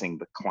servicing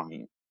the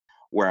client,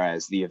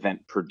 whereas the event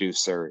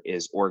producer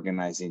is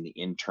organizing the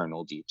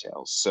internal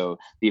details. So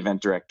the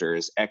event director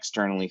is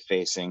externally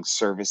facing,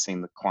 servicing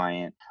the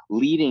client,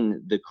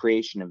 leading the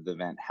creation of the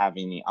event,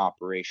 having the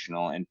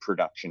operational and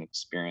production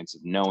experience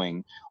of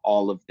knowing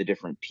all of the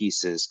different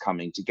pieces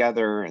coming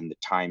together and the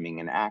timing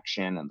and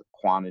action and the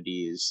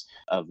quantities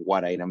of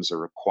what items are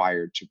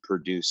required to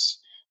produce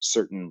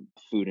certain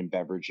food and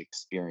beverage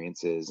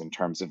experiences in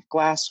terms of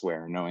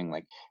glassware, knowing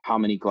like how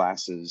many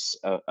glasses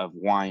of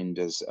wine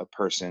does a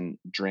person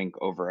drink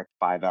over a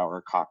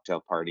 5-hour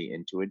cocktail party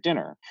into a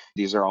dinner.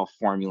 These are all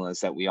formulas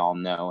that we all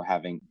know,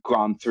 having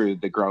gone through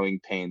the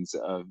growing pains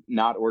of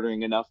not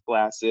ordering enough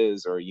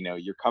glasses, or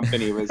your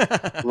company was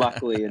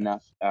luckily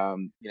enough,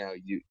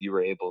 you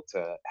were able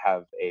to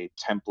have a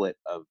template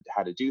of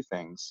how to do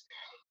things.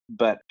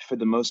 But for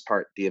the most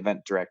part, the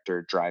event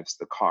director drives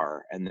the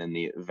car, and then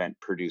the event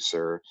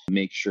producer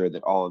makes sure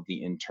that all of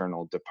the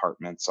internal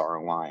departments are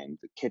aligned.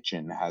 The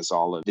kitchen has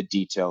all of the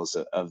details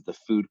of the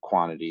food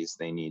quantities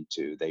they need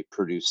to. They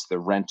produce the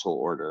rental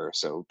order.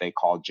 So they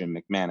call Jim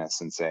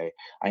McManus and say,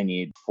 I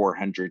need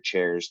 400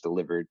 chairs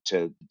delivered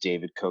to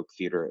David Koch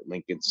Theater at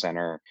Lincoln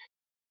Center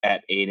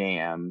at 8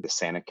 a.m. The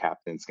Santa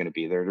captain's going to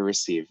be there to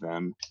receive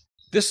them.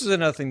 This is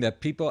another thing that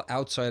people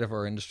outside of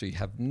our industry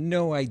have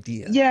no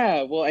idea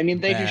Yeah, well, I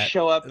mean, they just that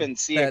show up and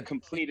see it that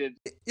completed.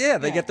 yeah,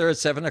 they Yeah, get there at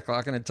 7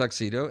 o'clock in a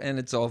tuxedo and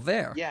it's all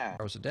there. yeah.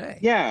 Hours a day.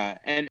 Yeah,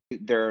 and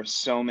there are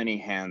so many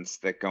hands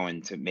that go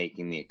into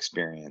making the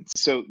experience.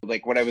 So,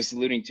 like what I was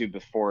alluding to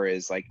before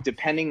is like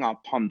depending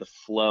upon the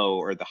flow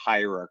or the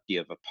hierarchy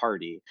of a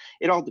party,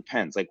 it all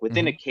depends. Like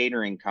within a Hmm.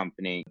 catering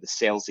company, the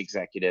sales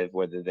executive,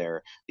 whether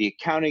they're the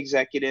account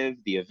executive,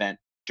 the event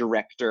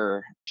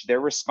director, they're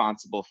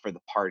responsible for the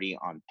party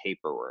on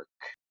paperwork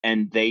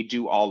and they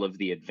do all of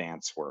the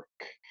advance work.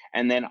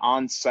 And then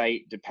on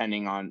site,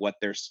 depending on what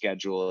their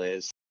schedule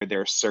is,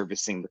 they're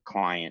servicing the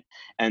client.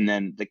 And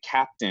then the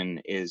captain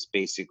is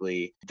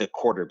basically the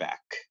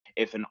quarterback.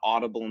 If an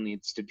audible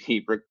needs to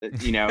be,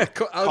 I was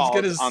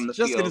called on the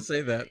just gonna field,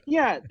 say that.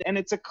 yeah, and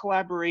it's a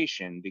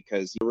collaboration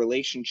because the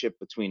relationship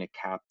between a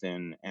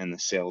captain and the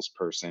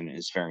salesperson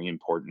is very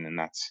important. And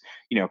that's,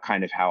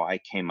 kind of how I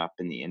came up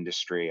in the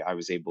industry. I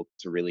was able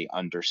to really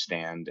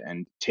understand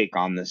and take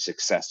on the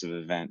success of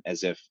event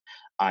as if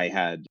I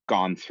had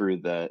gone through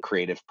the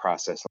creative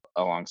process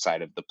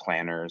alongside of the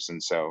planners.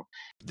 And so,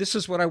 This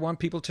is what I want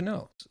people to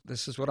know.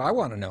 This is what I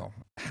want to know,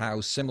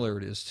 how similar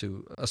it is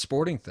to a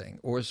sporting thing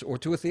or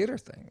to a theater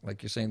thing.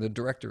 Like you're saying, the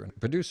director and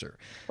producer.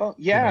 well, It's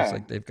yeah,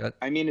 like they've got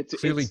I mean,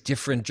 clearly it's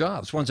different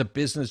jobs. One's a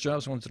business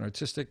job, one's an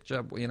artistic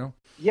job.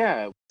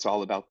 yeah, it's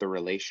all about the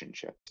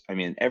relationship. I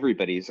mean,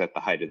 everybody's at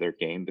the height of their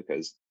game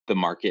because the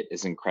market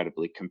is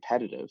incredibly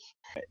competitive.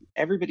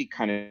 Everybody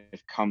kind of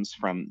comes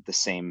from the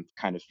same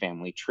kind of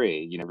family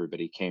tree.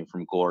 Everybody came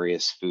from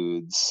Glorious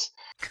Foods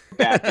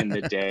back in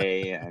the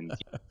day, and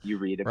you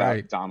read about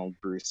Right. Donald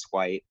Bruce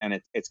White,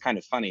 and it's kind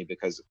of funny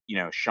because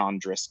Sean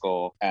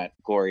Driscoll at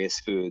Glorious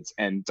Foods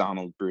and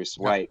Donald Bruce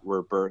Yeah. White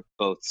were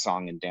both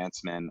song and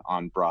dance men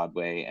on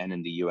Broadway and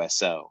in the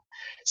USO.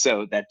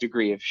 So that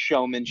degree of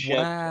showmanship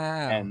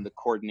Wow. and the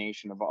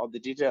coordination of all the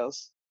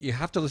details. You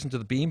have to listen to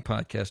the Beam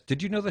podcast.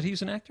 Did you know that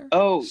he's an actor,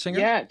 Oh singer?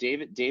 yeah,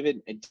 David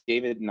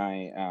and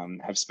I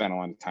have spent a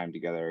lot of time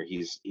together.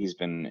 He's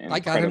been an I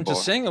got him to incredible.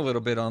 sing a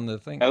little bit on the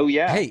thing. Oh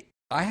yeah, Hey,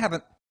 I have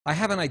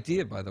an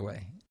idea, by the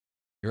way.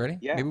 You ready?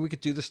 yeah. Maybe we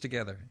could do this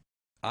together.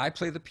 I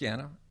play the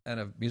piano and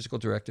have musical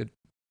directed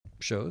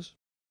shows.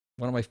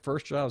 One of my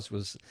first jobs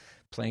was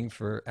playing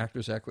for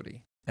Actors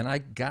Equity, and I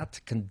got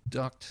to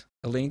conduct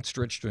Elaine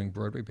Stritch doing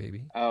Broadway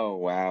Baby Oh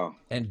wow,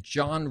 and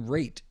John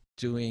Raitt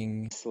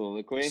doing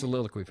soliloquy.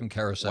 Soliloquy from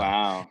Carousel.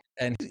 Wow.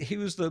 And he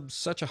was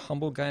such a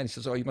humble guy. And he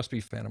says, "Oh, you must be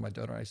a fan of my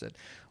daughter." I said,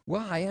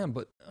 "Well, I am,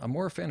 but I'm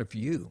more a fan of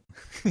you."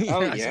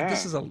 Oh I said,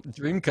 "This yeah, is a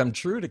dream come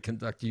true to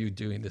conduct you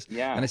doing this." And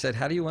yeah. I said,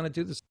 "How do you want to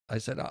do this?" I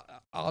said,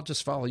 "I'll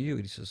just follow you."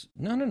 And he says,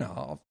 "No, no,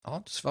 no,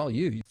 I'll just follow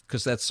you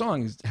because that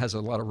song has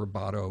a lot of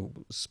rubato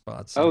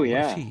spots. Oh Like, what if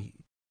yeah, he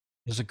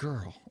is a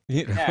girl?"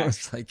 yeah.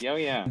 It's like, Oh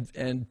yeah.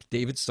 and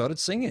David started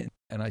singing,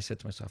 and I said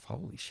to myself,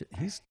 "Holy shit,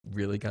 he's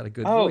really got a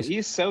good Oh, voice."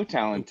 he's so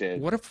talented.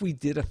 What if we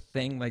did a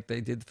thing like they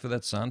did for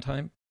that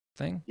Sondheim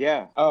thing?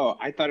 Yeah. Oh,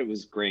 I thought it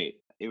was great.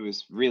 It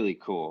was really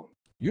cool.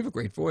 You have a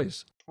great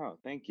voice. Oh,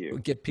 thank you.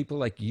 Get people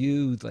like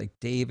you, like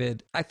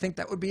David. I think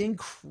that would be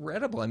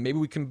incredible, and maybe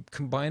we can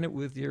combine it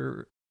with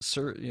your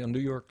New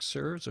York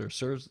serves or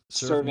serve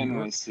Serve New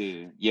York.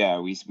 NYC. Yeah,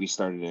 we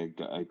started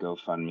a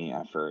GoFundMe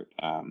effort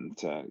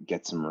to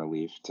get some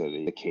relief to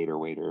the cater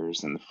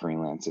waiters and the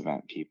freelance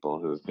event people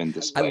who have been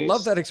I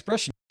love that displaced.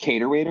 expression,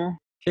 Cater waiter?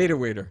 cater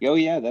waiter. Oh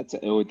yeah, that's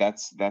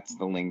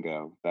the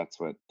lingo. That's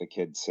what the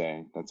kids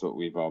say. That's what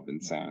we've all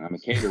been saying. I'm a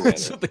cater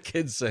That's waiter. what the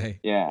kids say.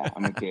 Yeah,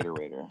 I'm a cater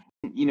waiter.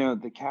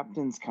 The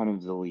captain's kind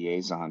of the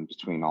liaison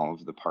between all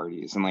of the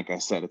parties. And like I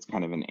said, it's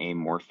kind of an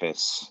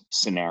amorphous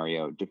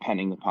scenario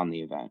depending upon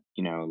the event.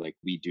 Like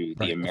we do the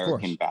Right, of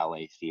American course.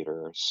 Ballet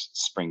Theater's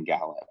spring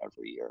gala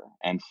every year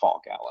and fall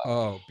gala.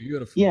 Oh,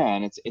 beautiful. Yeah,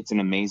 and it's an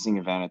amazing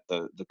event at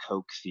the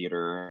Coke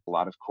Theater. A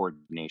lot of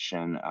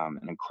coordination, an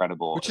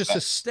incredible Which is event.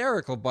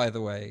 hysterical, by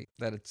the way,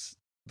 that it's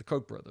the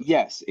Koch brothers.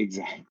 Yes,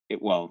 exactly.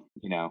 Well,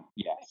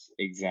 yes,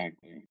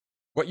 exactly.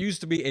 What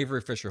used to be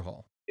Avery Fisher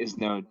Hall. Is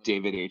no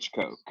David H.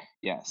 Koch.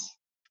 Yes.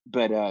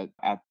 But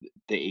at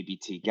the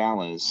ABT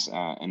Galas,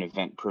 an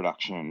event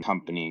production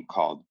company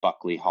called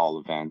Buckley Hall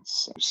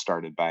Events,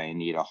 started by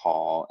Anita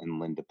Hall and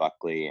Linda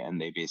Buckley, and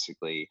they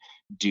basically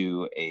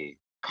do a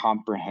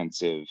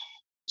comprehensive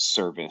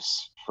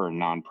service for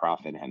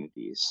nonprofit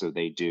entities. So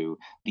they do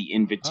the Oh,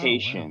 wow.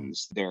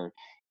 invitations, they're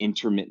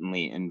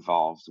intermittently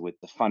involved with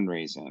the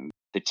fundraising,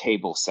 the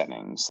table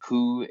settings,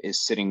 who is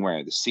sitting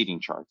where, the seating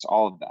charts,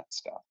 all of that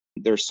stuff.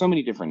 There's so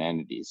many different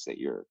entities that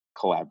you're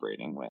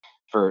collaborating with.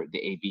 For the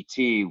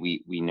ABT,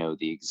 we know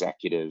the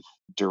executive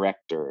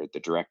director,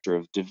 the director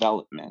of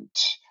development,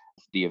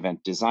 the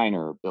event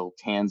designer, Bill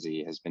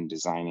Tansey, has been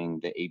designing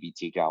the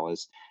ABT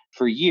galas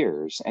for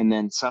years. And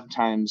then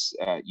sometimes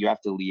you have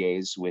to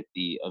liaise with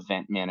the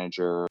event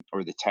manager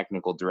or the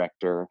technical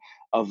director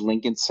of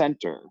Lincoln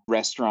Center.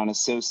 Restaurant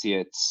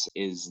Associates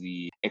is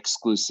the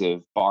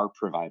exclusive bar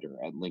provider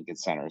at Lincoln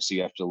Center. So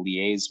you have to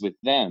liaise with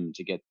them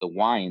to get the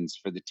wines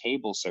for the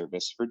table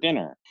service for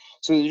dinner.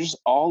 So there's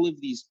all of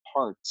these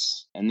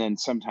parts. And then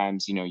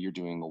sometimes, you're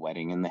doing a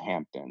wedding in the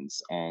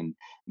Hamptons, and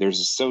there's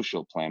a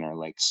social planner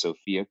like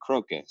Sophia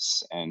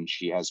Crocus, and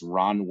she has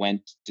Ron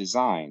Wendt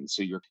design.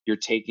 So you're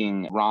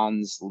taking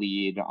Ron's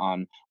lead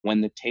on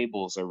when the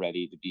tables are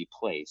ready to be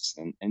placed.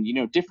 And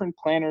different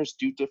planners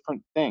do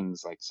different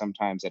things. Like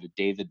sometimes at a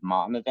David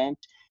Mon event,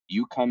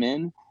 you come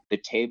in, the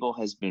table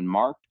has been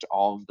marked,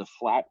 all of the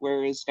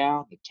flatware is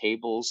down, the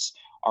tables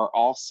are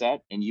all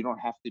set, and you don't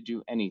have to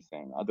do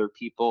anything. Other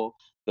people,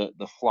 the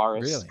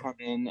florists Really? come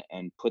in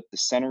and put the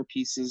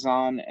centerpieces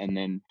on, and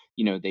then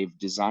they've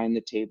designed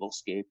the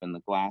tablescape and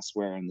the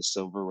glassware and the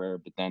silverware,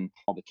 but then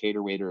all the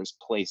cater waiters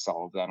place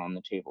all of that on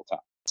the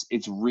tabletop.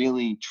 It's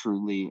really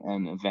truly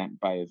an event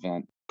by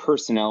event,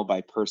 personnel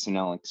by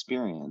personnel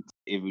experience.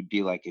 It would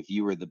be like if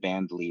you were the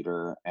band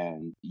leader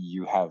and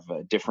you have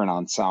a different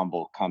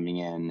ensemble coming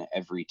in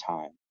every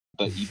time.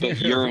 But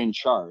you're in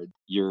charge.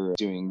 You're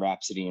doing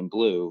Rhapsody in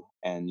Blue,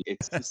 and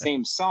it's the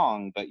same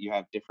song, but you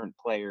have different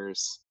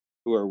players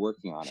who are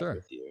working on it Sure.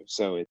 with you.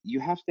 So you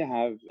have to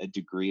have a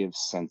degree of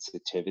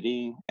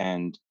sensitivity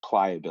and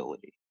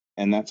pliability.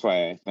 And that's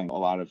why I think a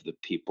lot of the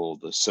people,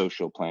 the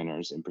social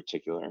planners in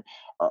particular,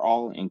 are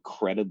all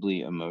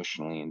incredibly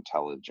emotionally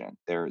intelligent.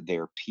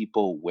 They're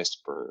people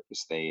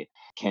whisperers. They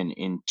can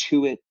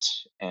intuit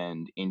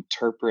and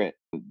interpret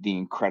the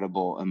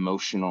incredible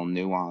emotional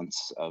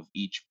nuance of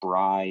each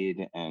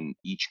bride and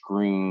each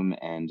groom,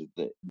 and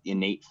the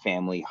innate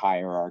family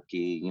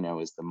hierarchy.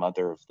 As the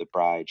mother of the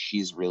bride,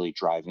 she's really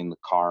driving the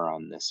car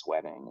on this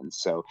wedding. And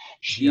so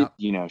Yep.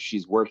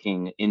 she's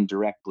working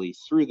indirectly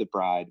through the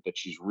bride, but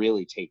she's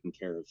really taking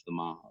care of the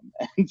mom.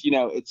 And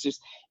it's just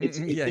Yeah, yeah. it's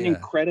an And you get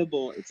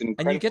incredible.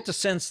 to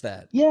sense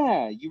that.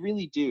 Yeah, you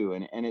really do.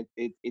 And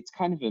it's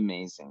kind of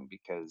amazing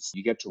because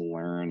you get to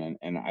learn.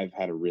 And I've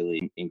had a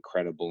really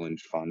incredible and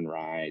fun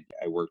ride.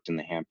 I worked in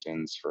the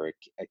Hamptons for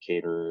a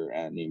caterer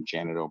named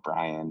Janet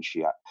O'Brien.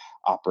 She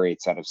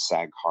operates out of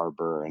Sag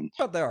Harbor. And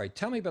But all right,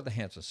 tell me about the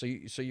Hamptons. So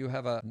you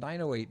have a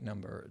 908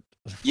 number.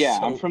 yeah,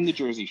 I'm So from the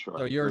Jersey Shore.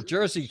 so I you're grew a up in the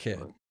Jersey Jersey kid.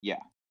 Shore. Yeah.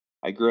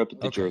 I grew up at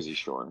the Okay. Jersey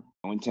Shore.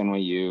 I went to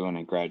NYU and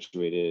I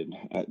graduated.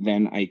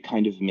 Then I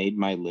kind of made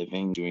my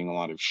living doing a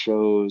lot of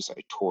shows.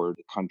 I toured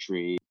the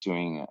country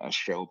doing a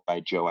show by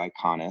Joe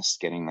Iconis,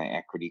 getting my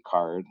equity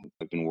card.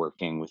 I've been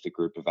working with a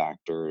group of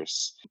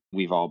actors.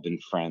 We've all been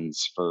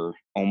friends for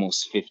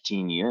almost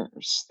 15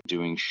 years,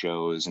 doing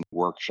shows and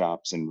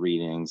workshops and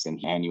readings, and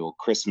annual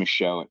Christmas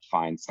show at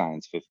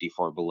Feinstein's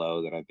 54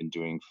 Below that I've been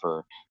doing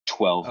for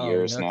 12 Oh,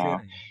 years no now.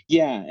 kidding.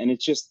 Yeah, and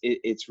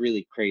it's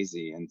really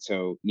crazy. And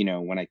so,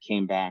 when I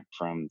came back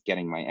from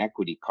getting my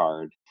equity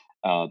card,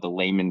 the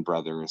Lehman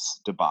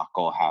Brothers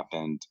debacle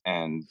happened,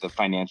 and the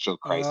financial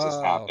crisis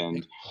Oh,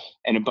 happened,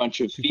 and a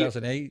bunch of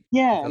 2008,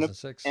 yeah, and a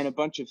 2006.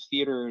 bunch of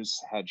theaters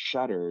had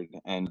shuttered.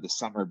 And the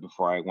summer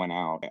before I went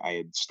out, I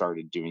had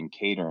started doing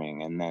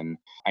catering, and then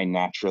I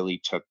naturally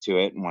took to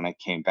it. And when I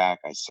came back,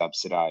 I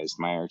subsidized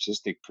my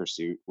artistic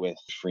pursuit with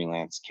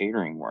freelance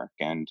catering work.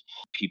 And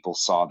people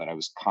saw that I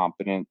was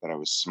competent, that I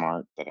was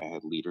smart, that I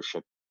had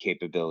leadership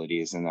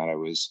capabilities, and that I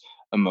was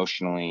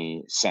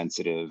emotionally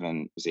sensitive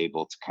and was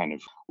able to kind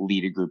of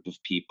lead a group of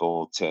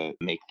people to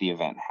make the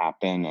event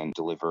happen and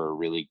deliver a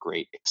really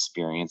great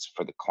experience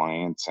for the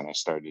clients. And I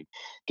started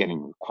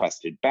getting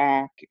requested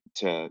back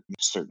to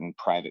certain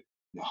private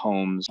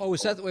homes. Oh,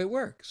 is that the way it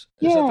works?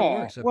 Is that the way it Yeah,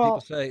 works? That people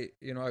well, say,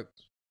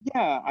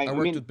 yeah, I I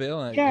worked mean, with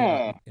Bill, and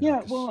yeah,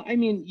 yeah. 'cause Well, I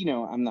mean,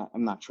 I'm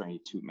not trying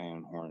to toot my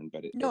own horn,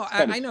 but no, it's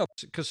kind I of, know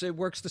because it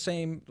works the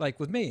same like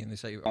with me, and they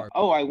say, "Are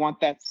oh, I want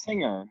that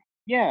singer.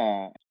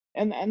 Yeah.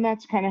 And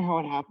that's kind of how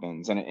it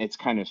happens. And it's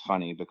kind of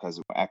funny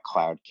because at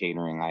Cloud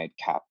Catering, I had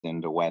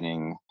captained a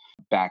wedding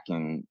back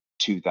in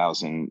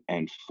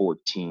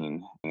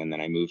 2014. And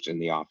then I moved in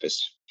the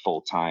office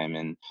full time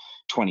in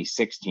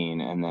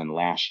 2016. And then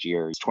last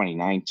year,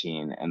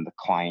 2019, and the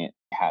client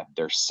had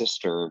their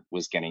sister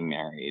was getting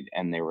married.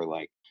 And they were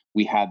like,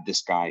 we had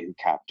this guy who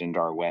captained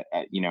our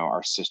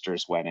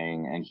sister's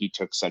wedding, and he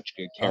took such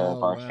good care of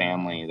oh, our wow.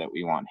 family that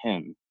we want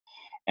him.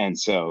 And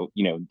so,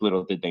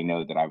 little did they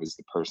know that I was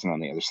the person on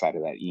the other side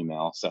of that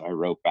email. So I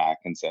wrote back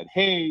and said,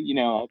 "Hey,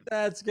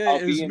 That's good. I'll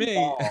It be was me."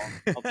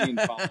 involved. I'll be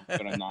involved,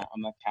 but I'm not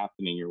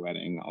captaining your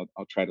wedding.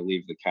 I'll try to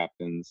leave the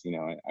captains.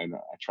 I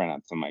try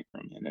not to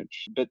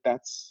micromanage, but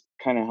that's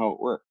kind of how it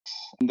works.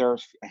 And there are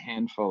a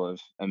handful of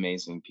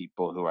amazing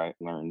people who I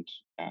learned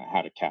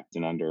how to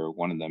captain under.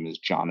 One of them is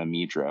John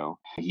Amidro.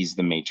 He's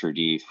the maitre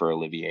d' for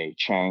Olivier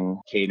Chang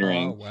Oh,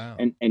 Catering, wow.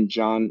 and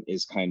John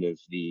is kind of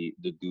the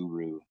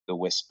guru, the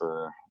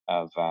whisperer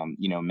of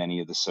many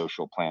of the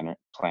social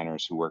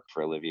planners who work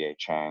for Olivier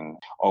Chang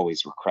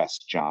always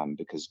request John,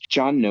 because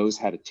John knows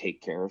how to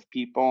take care of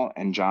people,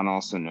 and John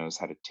also knows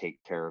how to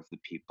take care of the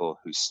people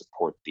who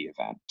support the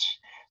event.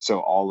 So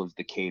all of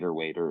the cater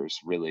waiters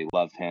really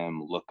love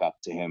him, look up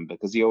to him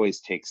because he always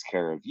takes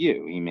care of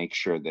you. He makes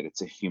sure that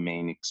it's a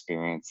humane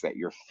experience, that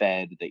you're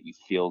fed, that you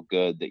feel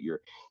good, that you're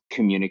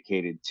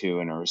communicated to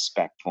in a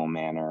respectful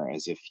manner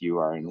as if you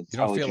are an You don't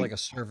feel intelligent. like a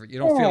servant. You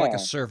don't feel like a Yeah.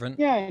 servant.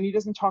 Yeah, and he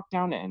doesn't talk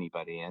down to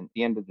anybody. And at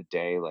the end of the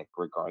day, like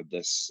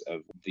regardless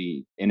of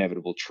the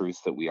inevitable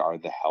truth that we are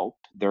the help,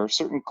 there are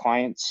certain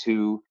clients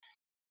who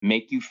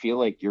make you feel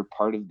like you're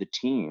part of the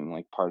team,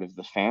 like part of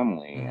the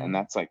family. And Hmm.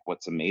 that's like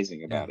what's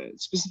amazing Yeah. about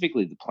it,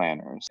 specifically the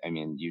planners. I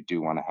mean, you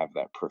do want to have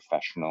that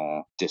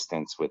professional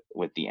distance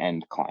with the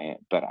end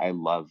client, but I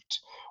loved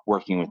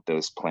working with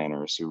those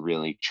planners who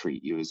really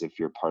treat you as if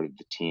you're part of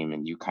the team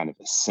and you kind of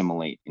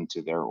assimilate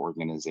into their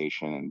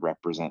organization and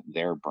represent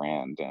their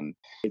brand. And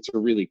it's a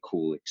really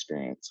cool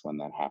experience when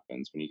that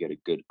happens, when you get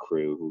a good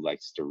crew who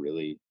likes to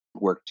really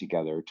work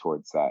together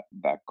towards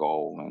that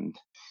goal. And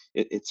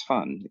it's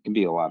fun. It can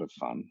be a lot of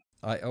fun.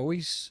 I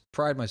always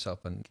pride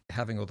myself on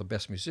having all the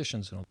best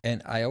musicians,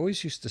 and I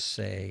always used to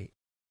say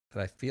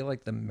that I feel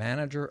like the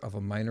manager of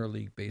a minor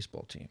league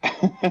baseball team.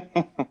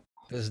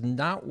 There's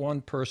not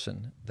one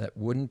person that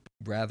wouldn't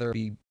rather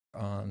be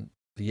on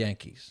the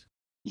Yankees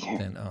Yeah.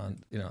 than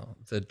on,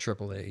 the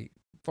AAA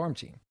farm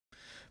team.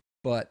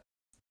 But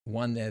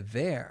when they're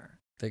there,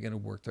 they're going to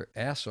work their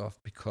ass off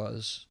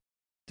because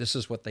this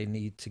is what they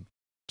need to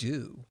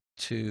do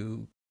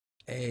to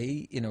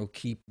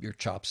keep your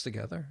chops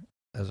together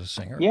as a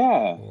singer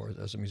Yeah. or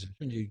as a musician.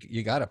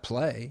 You got to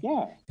play.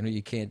 Yeah.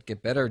 You can't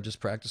get better just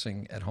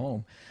practicing at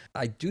home.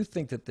 I do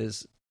think that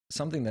there's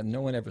something that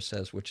no one ever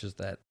says, which is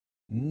that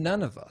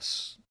none of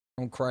us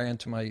don't cry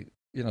into my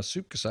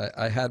soup, because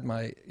I had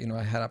my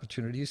I had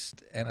opportunities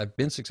and I've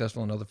been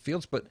successful in other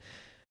fields, but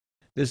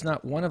there's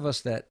not one of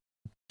us that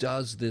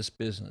does this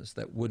business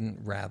that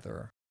wouldn't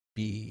rather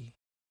be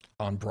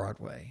on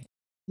Broadway,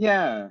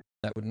 Yeah.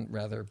 that wouldn't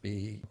rather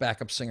be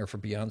backup singer for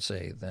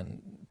Beyonce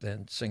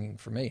than singing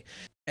for me.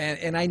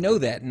 And I know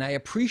that, and I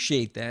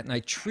appreciate that, and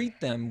I treat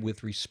them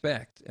with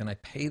respect, and I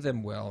pay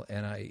them well,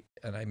 and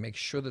I make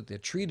sure that they're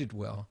treated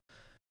well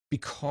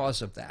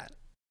because of that.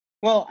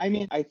 Well, I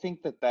mean, I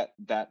think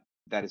that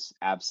is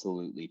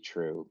absolutely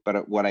true.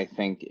 But what I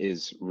think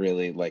is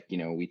really like,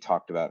 we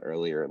talked about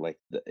earlier, like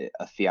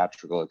a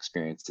theatrical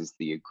experience is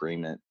the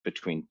agreement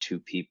between two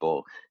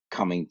people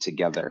coming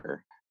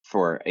together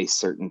for a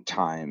certain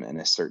time and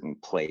a certain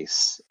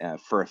place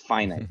for a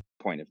finite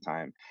point of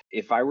time.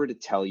 If I were to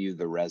tell you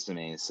the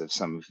resumes of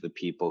some of the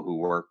people who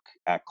work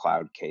at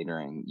Cloud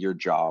Catering, your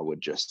jaw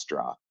would just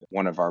drop.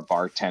 One of our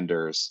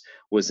bartenders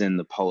was in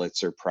the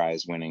Pulitzer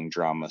Prize winning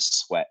drama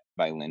Sweat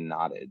by Lynn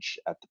Nottage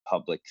at the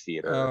Public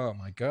Theater. Oh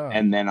my God.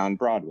 And then on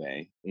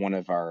Broadway, one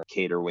of our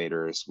cater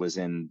waiters was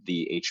in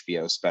the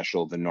HBO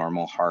special The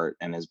Normal Heart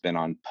and has been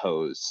on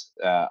Pose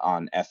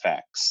on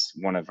FX.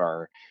 One of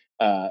our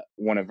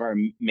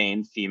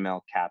main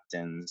female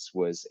captains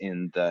was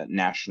in the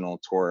national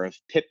tour of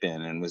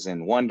Pippin and was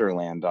in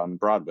Wonderland on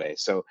Broadway.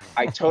 So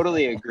I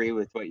totally agree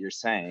with what you're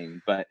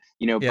saying, but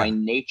by Yeah.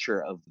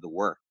 nature of the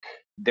work,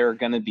 there are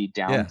going to be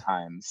down Yeah.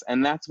 times,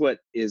 and that's what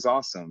is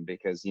awesome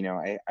because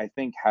I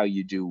think how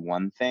you do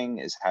one thing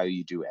is how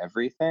you do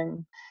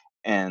everything.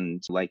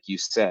 And like you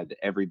said,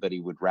 everybody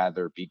would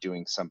rather be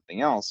doing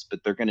something else,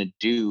 but they're going to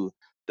do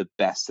the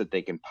best that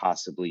they can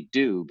possibly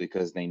do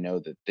because they know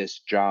that this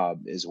job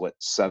is what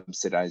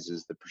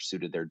subsidizes the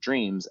pursuit of their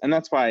dreams. And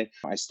that's why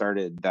I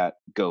started that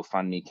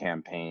GoFundMe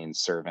campaign,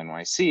 Serve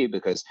NYC,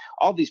 because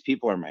all these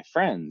people are my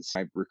friends.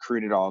 I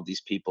recruited all of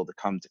these people to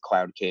come to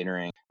Cloud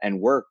Catering and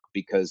work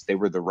because they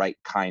were the right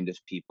kind of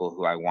people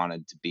who I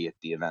wanted to be at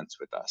the events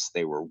with us.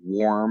 They were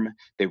warm,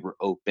 they were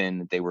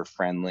open, they were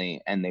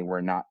friendly, and they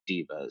were not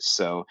divas.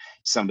 So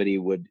somebody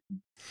would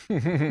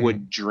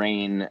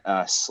drain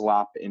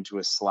slop into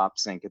a slop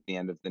sink at the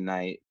end of the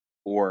night,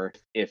 or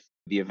if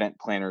the event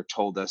planner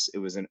told us it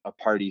was a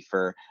party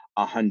for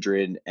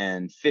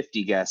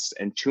 150 guests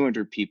and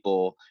 200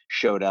 people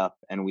showed up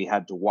and we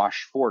had to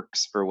wash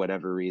forks for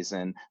whatever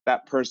reason,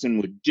 that person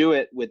would do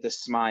it with a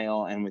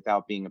smile and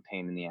without being a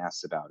pain in the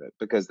ass about it,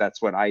 because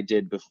that's what I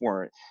did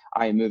before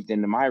I moved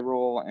into my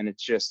role. And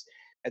it's just,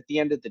 at the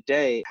end of the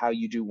day, how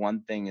you do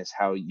one thing is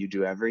how you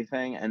do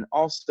everything. And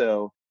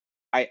also,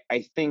 I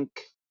think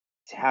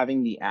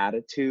having the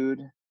attitude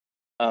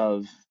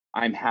of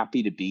I'm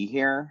happy to be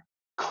here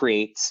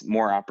creates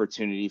more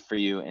opportunity for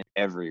you in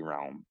every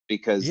realm,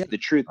 because Yeah. the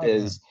truth Oh yeah.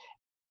 is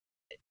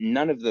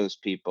none of those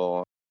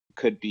people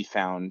could be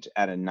found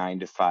at a 9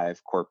 to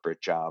 5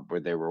 corporate job where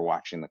they were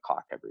watching the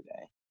clock every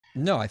day.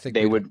 No, I think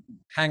They we'd would.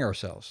 hang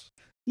ourselves.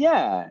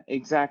 Yeah,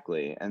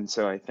 exactly. And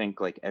so I think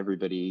like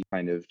everybody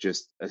kind of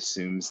just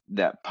assumes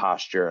that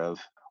posture of,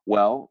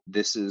 well,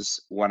 this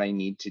is what I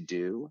need to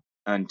do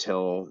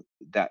until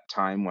that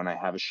time when I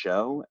have a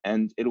show,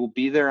 and it'll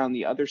be there on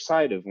the other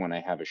side of when I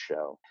have a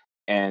show.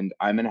 And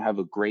I'm going to have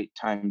a great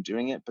time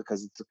doing it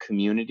because it's a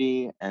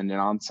community and an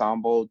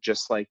ensemble,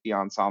 just like the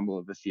ensemble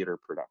of a theater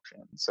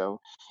production.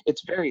 So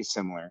it's very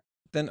similar.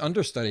 Then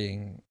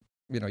understudying,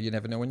 you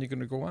never know when you're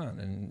going to go on,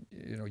 and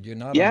you're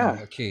not on the Yeah.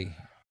 marquee.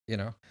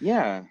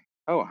 Yeah.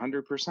 Oh,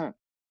 100%.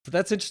 But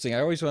that's interesting. I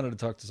always wanted to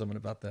talk to someone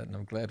about that, and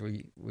I'm glad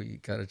we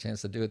got a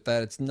chance to do it.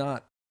 That it's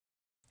not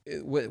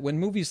when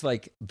movies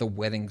like The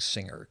Wedding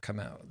Singer come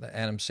out, the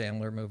Adam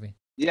Sandler movie,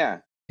 Yeah.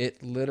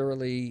 it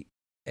literally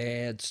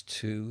adds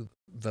to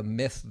the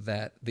myth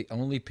that the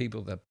only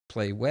people that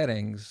play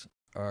weddings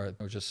are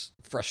just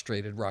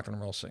frustrated rock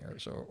and roll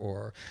singers,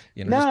 or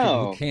just people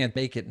who No. can't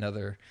make it in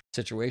other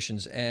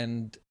situations.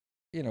 And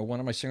one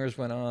of my singers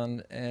went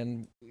on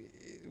and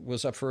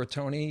was up for a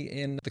Tony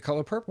in The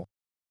Color Purple.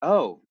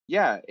 Oh,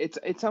 yeah,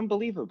 it's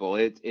unbelievable.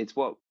 It's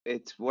what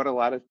a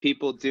lot of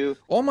people do.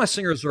 All my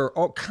singers are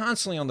all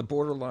constantly on the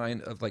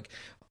borderline of like,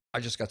 I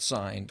just got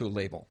signed to a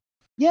label,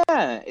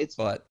 Yeah, it's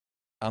but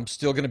I'm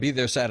still going to be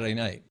there Saturday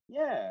night.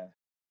 yeah.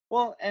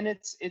 Well, and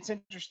it's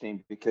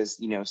interesting because,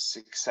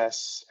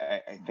 success,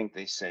 I think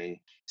they say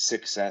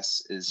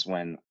success is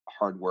when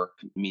hard work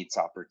meets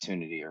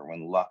opportunity or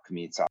when luck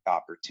meets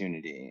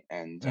opportunity.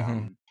 And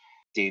Hmm.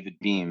 David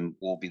Beam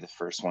will be the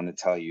first one to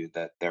tell you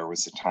that there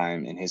was a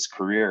time in his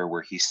career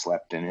where he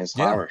slept in his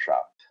Yeah, flower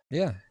shop.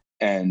 yeah.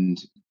 And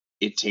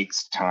it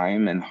takes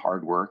time and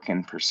hard work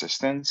and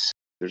persistence.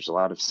 There's a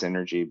lot of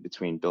synergy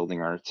between building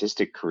an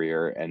artistic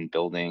career and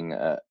building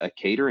a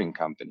catering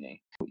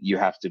company. You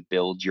have to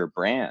build your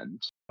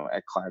brand.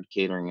 At Cloud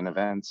Catering and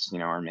Events,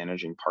 our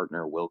managing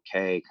partner, Will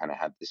Kay, kind of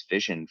had this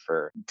vision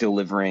for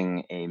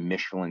delivering a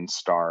Michelin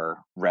star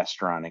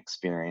restaurant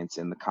experience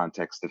in the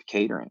context of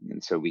catering.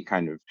 And so we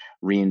kind of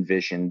re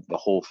envisioned the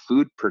whole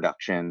food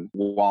production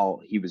while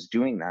he was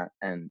doing that.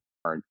 And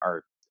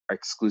our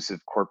exclusive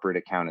corporate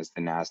account is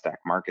the NASDAQ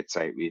market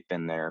site. We've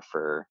been there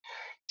for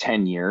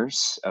 10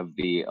 years of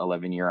the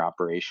 11-year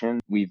operation.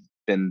 We've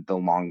been the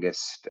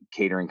longest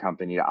catering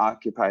company to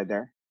occupy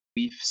there.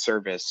 We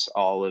service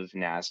all of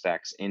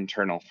NASDAQ's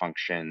internal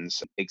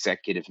functions,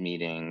 executive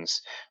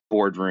meetings,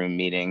 boardroom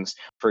meetings.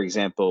 For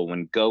example,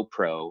 when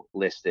GoPro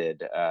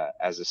listed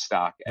as a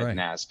stock at Right.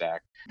 NASDAQ,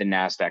 the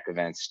NASDAQ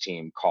events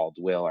team called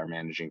Will, our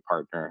managing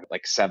partner,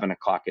 like 7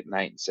 o'clock at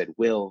night and said,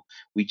 Will,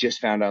 we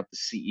just found out the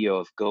CEO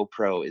of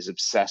GoPro is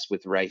obsessed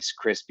with Rice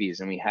Krispies.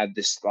 And we had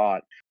this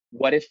thought,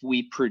 what if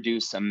we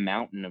produce a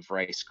mountain of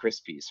Rice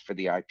Krispies for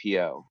the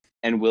IPO?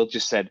 And Will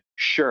just said,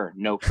 sure,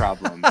 no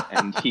problem.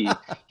 And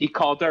he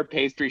called our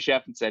pastry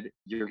chef and said,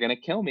 you're going to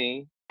kill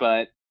me,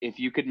 but if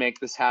you could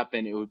make this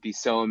happen, it would be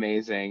so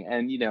amazing.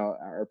 And,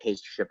 our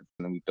pastry chef,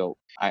 and then we built,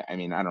 I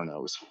mean, I don't know,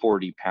 it was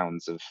 40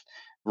 pounds of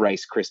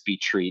Rice Krispie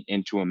treat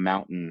into a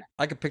mountain.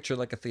 I could picture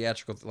like a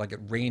theatrical, like it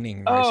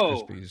raining Rice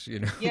Oh, Krispies,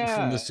 from the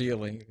yeah.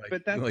 ceiling, like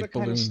But that's the like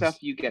kind of stuff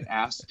balloons. you get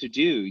asked to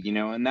do,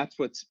 and that's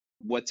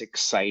what's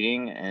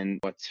exciting and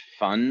what's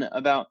fun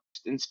about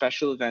in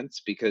special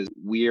events because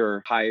we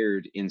are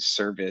hired in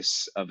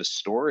service of a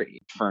story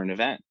for an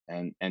event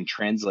and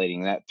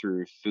translating that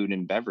through food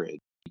and beverage.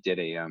 We did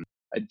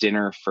a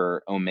dinner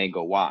for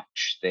Omega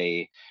Watch.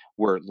 They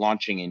were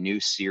launching a new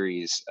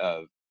series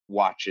of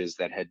watches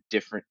that had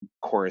different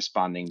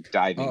corresponding Oh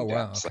diving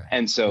wow, depths. okay,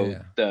 And so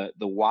yeah.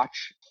 the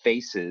watch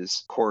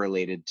faces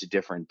correlated to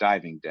different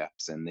diving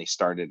depths, and they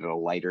started at a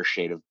lighter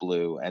shade of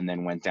blue and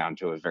then went down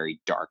to a very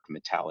dark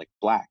metallic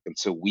black. And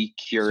so we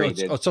So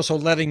curated. it's also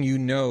letting you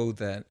know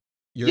that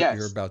you're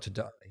Yes. about to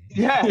die.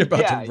 Yeah, You're about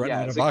to yeah, run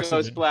yeah. out As of it goes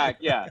oxygen. black,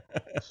 yeah.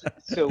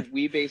 So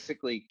we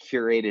basically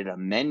curated a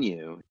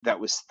menu that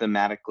was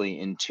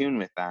thematically in tune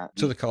with that.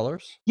 To the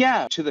colors.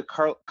 Yeah, to the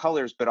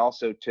colors, but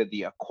also to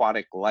the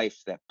aquatic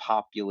life that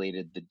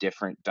populated the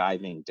different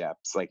diving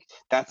depths. Like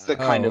that's the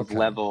kind Oh, of okay,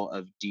 level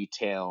of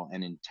detail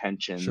and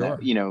intention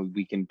that, sure.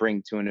 we can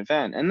bring to an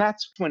event. And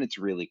that's when it's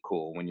really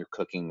cool when you're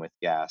cooking with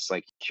gas,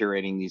 like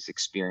curating these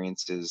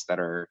experiences that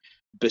are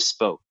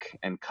bespoke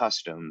and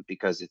custom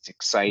because it's Hmm.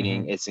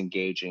 exciting, it's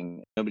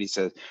engaging. Nobody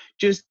says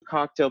just a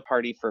cocktail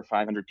party for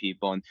 500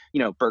 people and,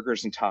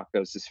 burgers and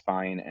tacos is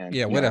fine and,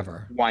 Yeah,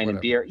 whatever, wine and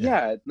whatever. beer.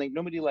 Yeah. Yeah, like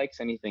nobody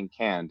likes anything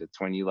canned. It's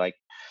when you like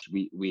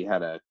we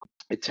had a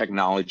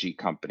technology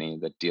company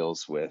that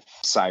deals with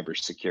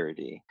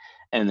cybersecurity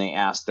and they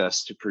asked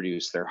us to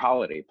produce their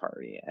holiday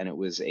party and it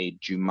was a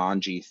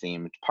Jumanji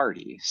themed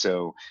party.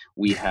 So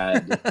we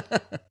had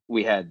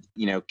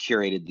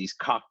curated these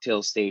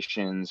cocktail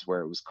stations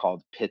where it was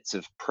called Pits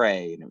of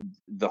Prey. And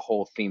the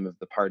whole theme of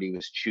the party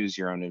was choose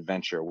your own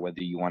adventure,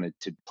 whether you wanted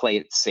to play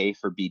it safe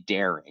or be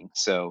daring.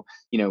 So,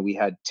 we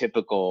had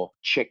typical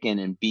chicken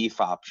and beef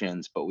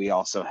options, but we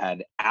also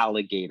had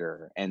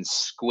alligator and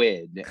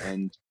squid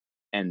and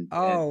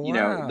Oh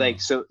like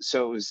wow.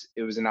 so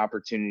it was an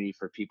opportunity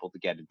for people to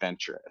get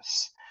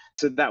adventurous.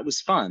 So that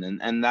was fun.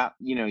 And that,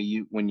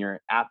 you when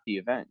you're at the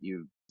event,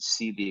 you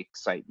see the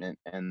excitement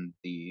and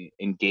the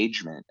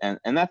engagement, and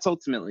that's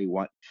ultimately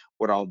what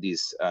all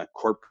these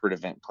corporate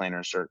event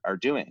planners are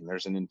doing.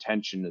 There's an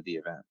intention to the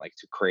event, like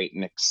to create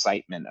an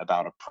excitement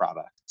about a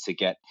product, to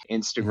get Mhm.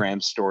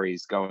 Instagram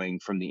stories going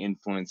from the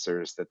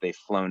influencers that they've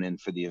flown in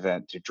for the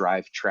event, to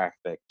drive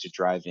traffic, to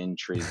drive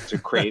intrigue, to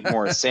create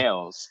more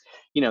sales.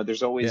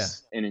 There's Yeah.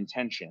 always an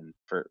intention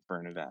for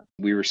an event.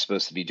 We were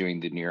supposed to be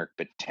doing the New York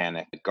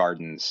Botanic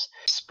Gardens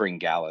spring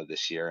gala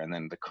this year, and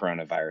then the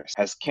coronavirus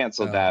has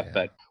canceled Oh that. yeah.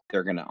 But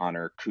they're going to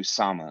honor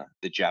Kusama,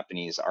 the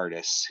Japanese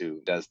artist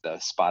who does the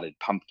spotted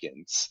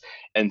pumpkins.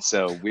 And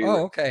so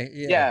Oh, okay.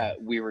 Yeah.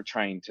 we were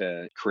trying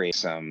to create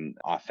some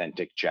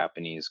authentic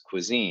Japanese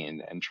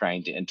cuisine and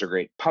trying to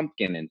integrate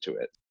pumpkin into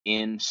it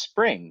in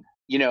spring.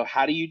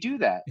 How do you do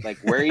that? Like,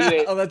 where are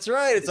you? Oh, that's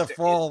right. It's a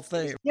fall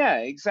thing. Yeah,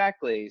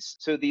 exactly.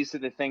 So these are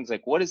the things,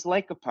 like, what is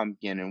like a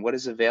pumpkin and what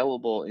is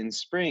available in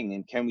spring?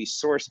 And can we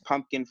source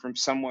pumpkin from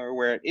somewhere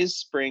where it is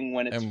spring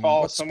when it's And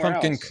fall what's somewhere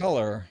pumpkin else?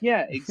 color?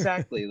 Yeah,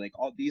 exactly. Like,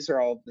 all these are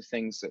all the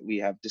things that we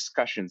have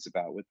discussions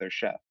about with their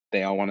chef.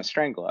 They all want to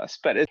strangle us,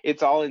 but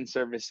it's all in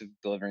service of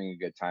delivering a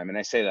good time. And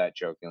I say that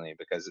jokingly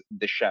because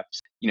the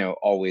chefs,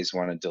 always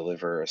want to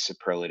deliver a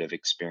superlative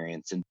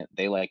experience, and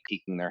they like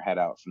peeking their head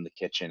out from the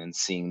kitchen and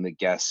seeing the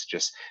guests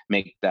just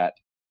make that,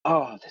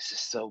 "Oh, this is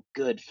so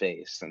good"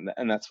 face.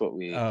 And that's what Oh,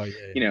 yeah,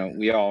 yeah, yeah.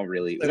 we all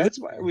really, So that's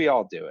why we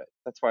all do it.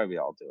 That's why we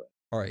all do it.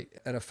 all right,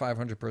 at a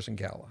 500-person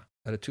gala,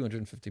 at a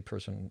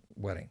 250-person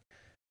wedding,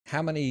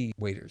 how many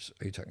waiters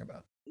are you talking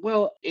about?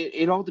 Well,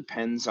 it all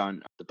depends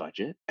on the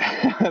budget,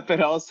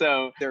 but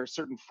also there are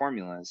certain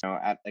formulas.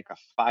 At like a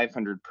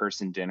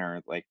 500-person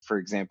dinner, like for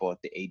example at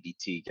the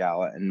ABT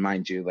gala, and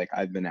mind you, like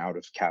I've been out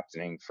of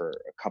captaining for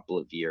a couple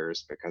of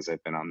years because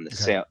I've been on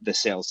Okay. the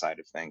sales side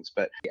of things.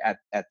 But at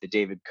the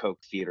David Koch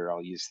Theater,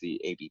 I'll use the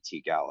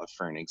ABT gala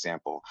for an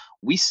example.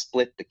 We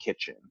split the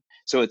kitchen.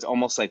 So it's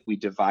almost like we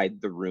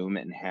divide the room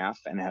in half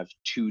and have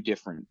two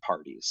different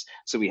parties.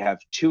 So we have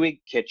two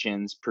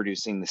kitchens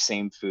producing the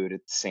same food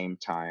at the same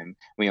time.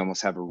 We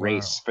almost have a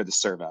race Wow. for the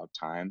serve out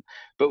time,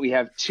 but we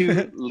have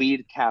two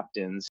lead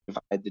captains who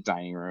divide the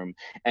dining room.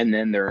 And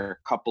then there are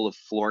a couple of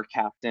floor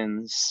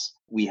captains.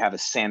 We have a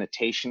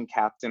sanitation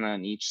captain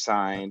on each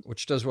side.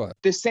 Which does what?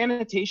 The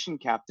sanitation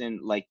captain,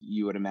 like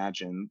you would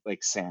imagine,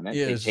 like Sanit,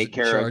 Is in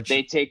charge.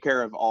 they take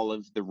care of all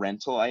of the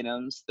rental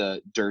items,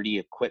 the dirty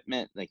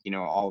equipment, like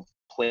all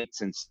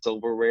plates and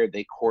silverware.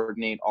 They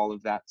coordinate all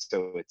of that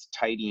so it's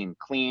tidy and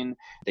clean.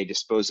 They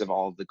dispose of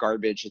all of the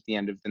garbage at the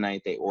end of the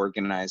night. They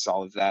organize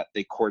all of that.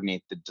 They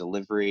coordinate the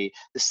delivery.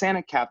 The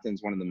Santa captain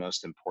is one of the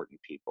most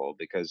important people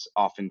because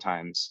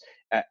oftentimes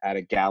at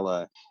a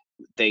gala,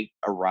 they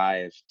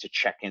arrive to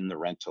check in the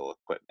rental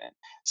equipment.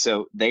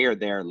 So they are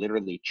there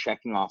literally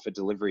checking off a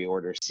delivery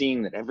order,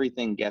 seeing that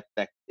everything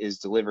that is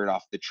delivered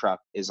off the truck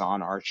is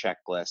on our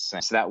checklist.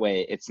 And so that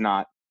way it's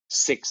not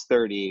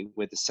 6:30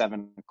 with a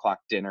 7 o'clock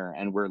dinner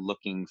and we're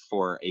looking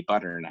for a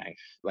butter knife.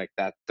 Like,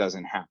 that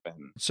doesn't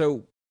happen.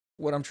 So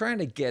what I'm trying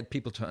to get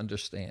people to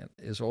understand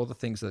is all the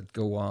things that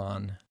go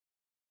on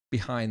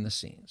behind the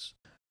scenes.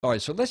 All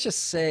right, so let's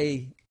just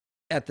say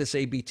at this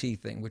ABT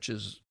thing, which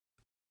is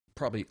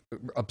probably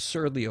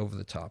absurdly over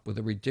the top with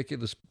a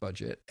ridiculous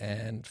budget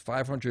and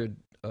 500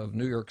 of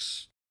New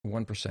York's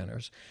one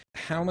percenters,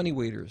 how many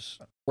waiters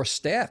or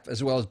staff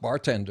as well as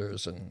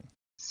bartenders? And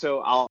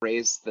so I'll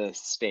raise the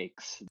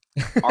stakes.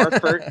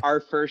 Our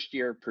first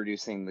year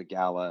producing the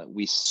gala,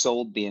 we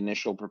sold the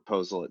initial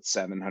proposal at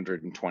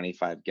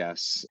 725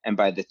 guests, and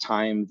by the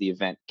time the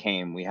event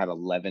came, we had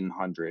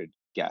 1,100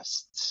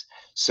 guests.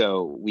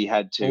 So we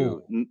had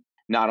to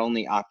not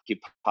only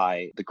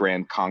occupy the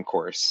grand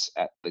concourse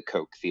at the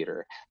Koch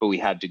Theater, but we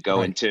had to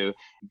go into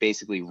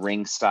basically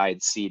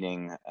ringside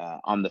seating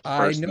on the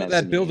first mezzanine. I know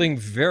that building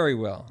very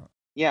well.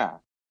 Yeah.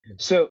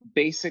 So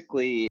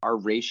basically, our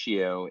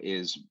ratio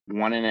is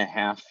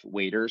 1.5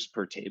 waiters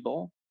per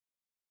table,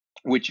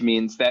 which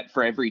means that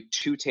for every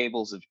 2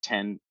 tables of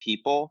 10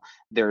 people,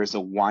 there is a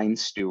wine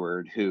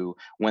steward who,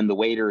 when the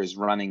waiter is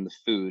running the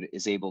food,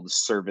 is able to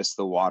service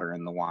the water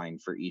and the wine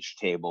for each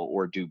table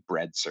or do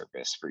bread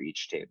service for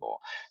each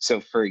table.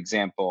 So, for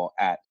example,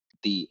 at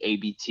the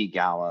ABT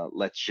gala,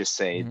 let's just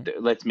say,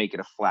 let's make it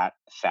a flat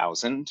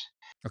 1,000.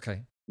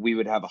 Okay. We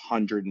would have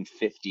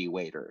 150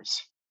 waiters.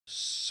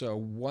 So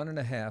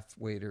 1.5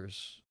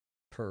 waiters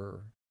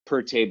per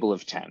table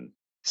of 10.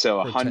 So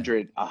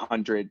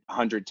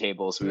 100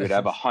 tables, we would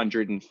have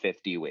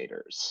 150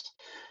 waiters.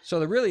 So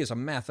there really is a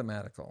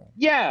mathematical.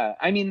 Yeah,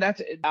 I mean,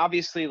 that's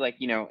obviously, like,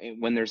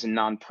 when there's a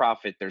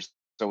nonprofit, there's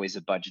always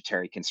a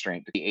budgetary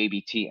constraint. The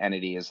ABT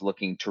entity is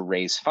looking to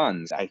raise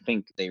funds. I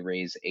think they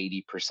raise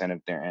 80%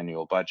 of their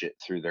annual budget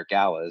through their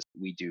galas.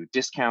 We do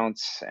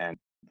discounts and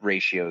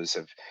ratios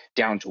of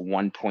down to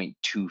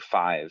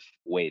 1.25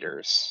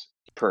 waiters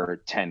per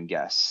 10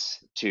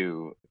 guests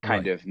to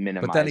kind of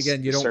minimize. But then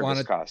again, you don't service want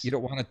to. costs. You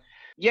don't want to.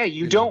 Yeah,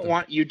 you don't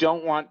want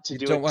to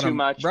do it too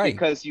much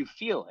because you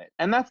feel it.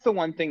 And that's the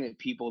one thing that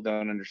people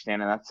don't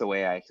understand. And that's the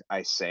way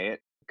I say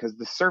it, because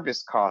the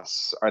service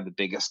costs are the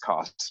biggest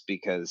costs,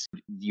 because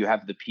you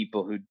have the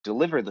people who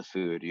deliver the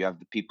food, you have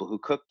the people who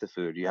cook the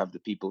food, you have the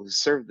people who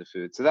serve the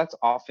food. So that's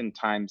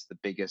oftentimes the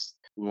biggest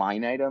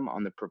line item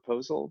on the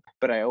proposal.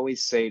 But I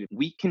always say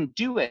we can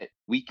do it.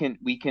 We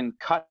can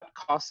cut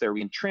costs there.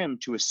 We can trim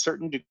to a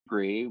certain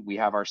degree. We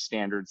have our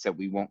standards that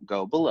we won't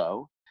go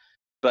below.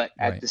 But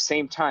at the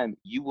same time,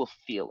 you will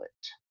feel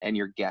it and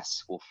your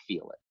guests will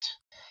feel it.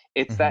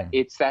 Hmm.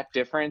 It's that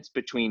difference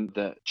between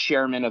the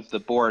chairman of the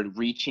board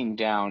reaching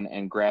down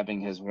and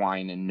grabbing his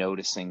wine and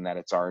noticing that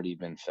it's already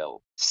been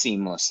filled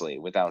seamlessly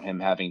without him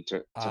having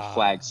to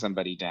flag Ah,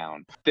 somebody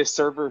down. The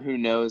server who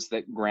knows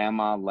that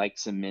grandma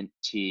likes a mint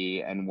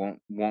tea and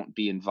won't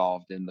be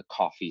involved in the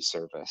coffee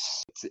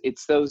service.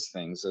 It's those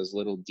things, those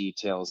little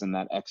details and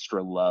that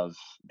extra love.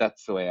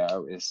 That's the way I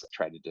always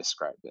try to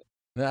describe it.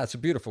 that's a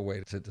beautiful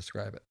way to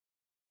describe it.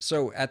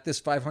 So at this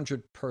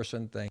 500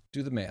 person thing,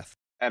 do the math.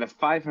 At a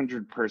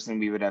 500 person,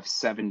 we would have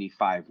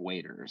 75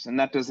 waiters. And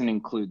that doesn't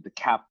include the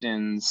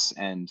captains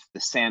and the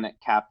SANET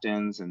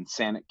captains. And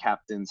SANET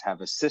captains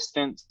have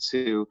assistants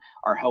who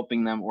are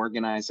helping them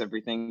organize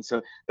everything.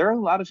 So there are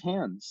a lot of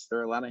hands. There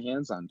are a lot of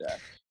hands on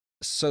deck.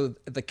 So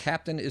the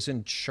captain is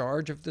in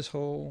charge of this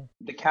whole.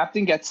 The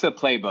captain gets the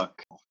playbook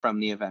from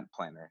the event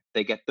planner.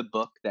 They get the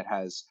book that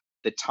has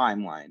the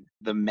timeline,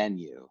 the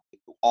menu,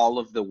 all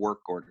of the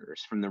work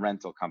orders from the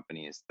rental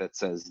companies that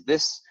says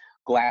this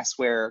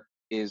glassware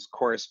is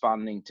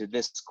corresponding to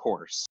this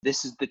course.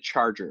 This is the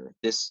charger.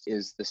 This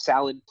is the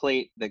salad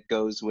plate that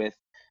goes with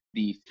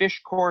the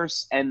fish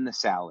course and the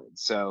salad.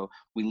 So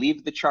we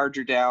leave the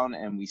charger down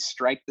and we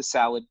strike the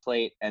salad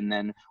plate, and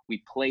then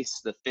we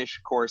place the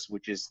fish course,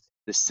 which is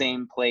the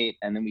same plate,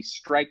 and then we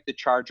strike the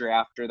charger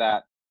after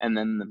that, and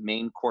then the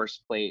main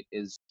course plate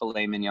is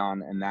filet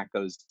mignon, and that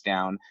goes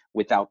down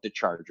without the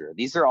charger.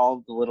 These are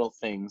all the little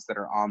things that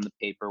are on the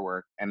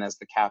paperwork, and as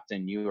the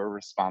captain, you are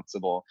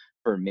responsible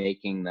for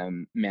making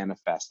them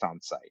manifest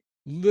on site.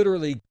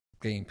 Literally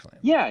game plan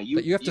Yeah,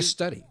 that you have to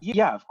study.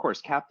 yeah, of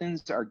course.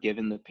 Captains are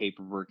given the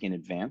paperwork in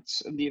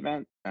advance of the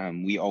event.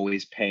 We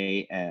always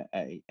pay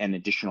an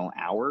additional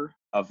hour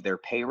of their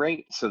pay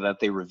rate so that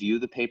they review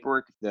the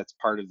paperwork. That's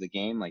part of the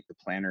game. Like the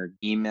planner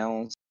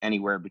emails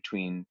anywhere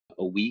between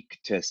a week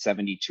to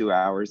 72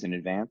 hours in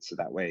advance. So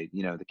that way,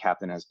 the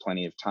captain has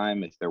plenty of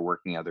time. If they're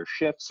working other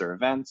shifts or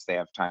events, they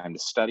have time to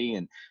study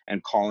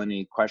and call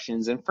any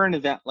questions. And for an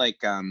event like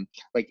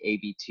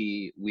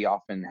ABT, we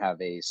often have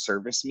a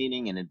service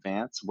meeting in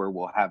advance where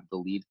we'll have the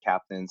lead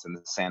captains and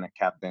the SANET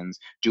captains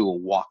do a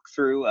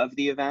walkthrough of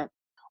the event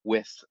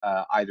with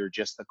either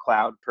just the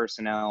cloud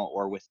personnel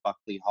or with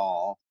Buckley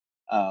Hall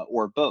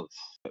or both.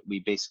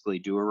 We basically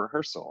do a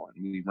rehearsal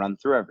and we run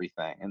through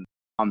everything. And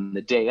on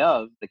the day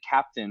of, the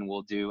captain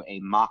will do a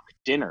mock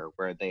dinner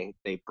where they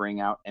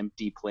bring out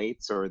empty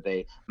plates or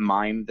they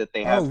mime that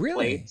they Oh, have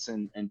really? plates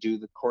and do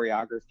the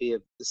choreography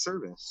of the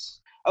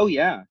service. Oh,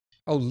 yeah.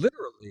 Oh,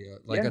 literally,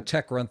 like a Yeah.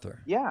 tech run through.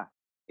 Yeah,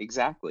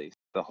 exactly.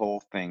 The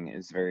whole thing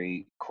is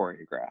very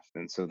choreographed.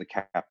 And so the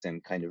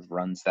captain kind of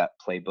runs that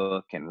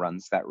playbook and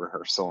runs that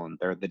rehearsal. And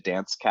they're the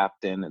dance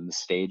captain and the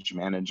stage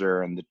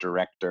manager and the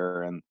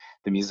director and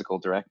the musical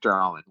director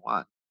all in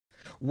one.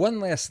 One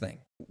last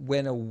thing.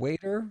 When a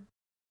waiter,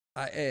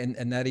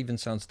 and that even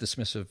sounds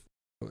dismissive,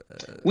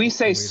 We a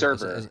say waiter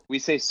server. We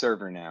say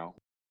server now.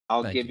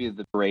 I'll thank give you. you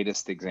the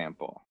greatest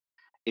example.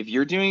 If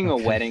you're doing a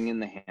Okay. wedding in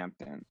the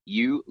Hampton,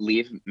 you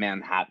leave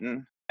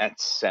Manhattan at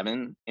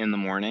 7 in the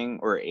morning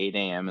or 8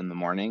 a.m. in the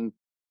morning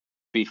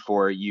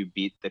before you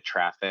beat the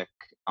traffic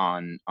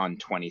on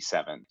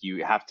 27th.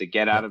 You have to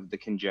get out Yep. of the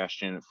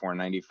congestion at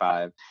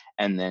 495,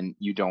 and then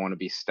you don't want to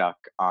be stuck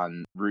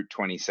on Route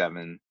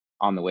 27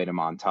 on the way to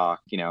Montauk.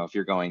 If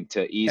you're going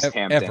to East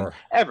Hampton, Ever.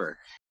 ever.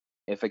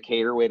 If a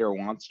cater waiter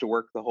wants to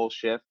work the whole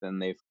shift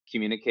and they've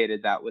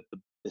communicated that with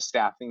the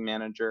staffing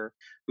manager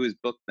who has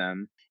booked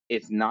them,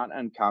 it's not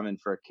uncommon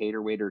for a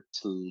cater waiter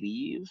to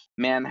leave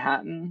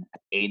Manhattan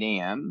at 8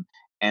 a.m.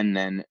 and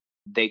then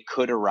they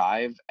could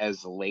arrive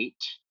as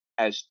late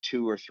as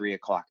 2 or 3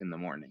 o'clock in the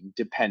morning,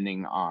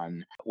 depending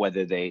on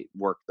whether they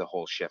work the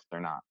whole shift or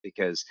not.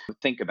 Because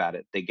think about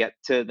it, they get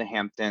to the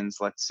Hamptons,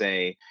 let's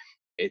say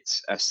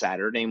it's a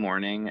Saturday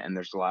morning and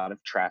there's a lot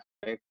of traffic.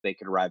 They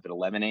could arrive at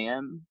 11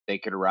 a.m., they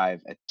could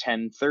arrive at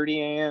 10:30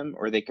 a.m.,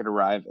 or they could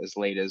arrive as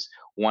late as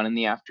 1 in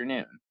the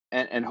afternoon.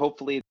 And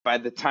hopefully by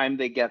the time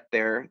they get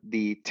there,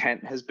 the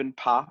tent has been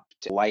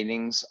popped,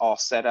 lighting's all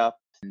set up,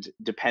 and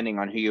depending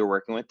on who you're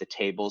working with, the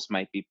tables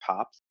might be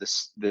popped.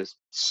 The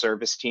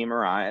service team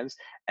arrives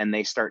and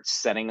they start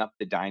setting up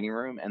the dining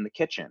room and the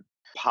kitchen,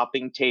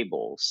 popping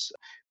tables,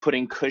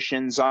 putting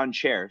cushions on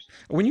chairs.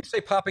 When you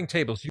say popping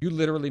tables, you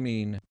literally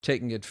mean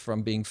taking it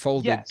from being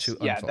folded Yes, to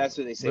yeah, that's unfolded.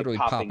 what they say, Literally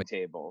popping popping.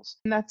 tables.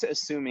 And that's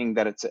assuming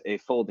that it's a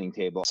folding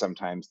table.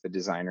 Sometimes the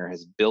designer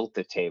has built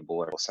a table,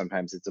 or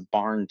sometimes it's a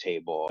barn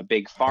table, a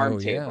big farm Oh,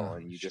 table, yeah,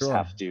 and you just sure.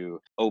 have to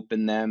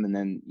open them and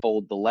then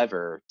fold the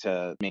lever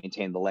to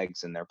maintain the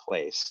legs in their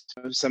place.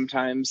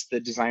 Sometimes the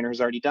designer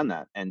has already done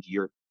that, and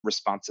you're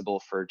responsible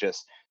for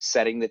just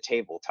setting the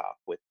tabletop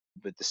with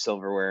the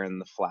silverware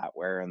and the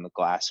flatware and the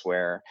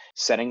glassware,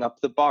 setting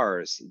up the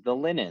bars, the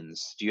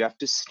linens. Do you have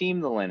to steam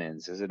the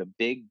linens? Is it a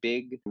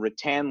big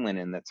rattan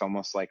linen that's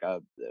almost like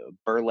a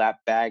burlap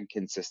bag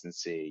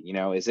consistency?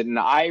 Is it an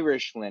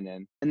Irish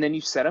linen? And then you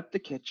set up the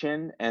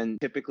kitchen.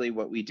 And typically,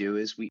 what we do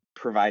is we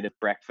provide a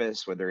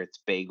breakfast, whether it's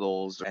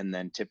bagels, and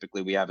then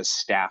typically we have a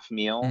staff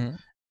meal. Mhm.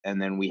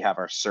 And then we have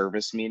our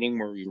service meeting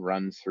where we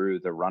run through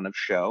the run of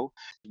show.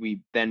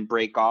 We then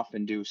break off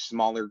and do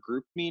smaller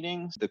group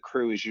meetings. The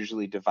crew is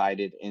usually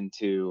divided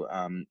into,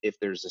 if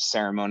there's a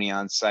ceremony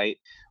on site,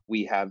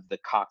 we have the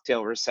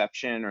cocktail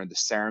reception or the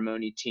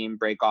ceremony team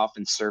break off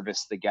and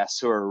service the guests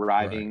who are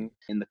arriving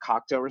in the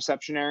cocktail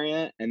reception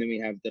area. And then we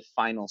have the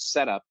final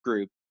setup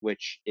group,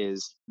 which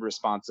is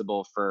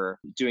responsible for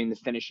doing the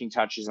finishing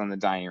touches on the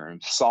dining room,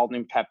 salt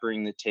and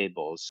peppering the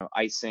tables,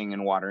 icing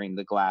and watering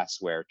the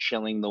glassware,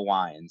 chilling the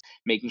wines,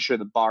 making sure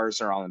the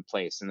bars are all in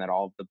place and that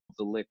all of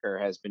the liquor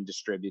has been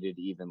distributed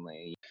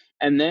evenly.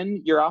 And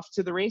then you're off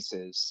to the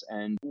races.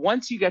 And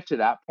once you get to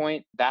that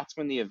point, that's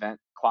when the event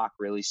clock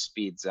really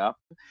speeds up.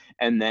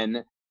 And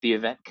then the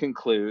event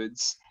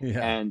concludes.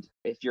 Yeah. And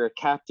if you're a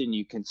captain,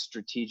 you can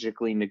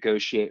strategically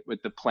negotiate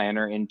with the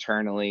planner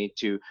internally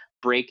to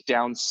break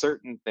down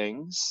certain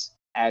things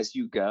as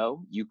you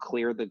go. You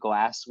clear the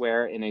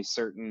glassware in a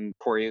certain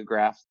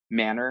choreographed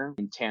manner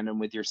in tandem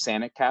with your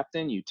SANIC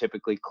captain. You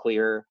typically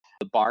clear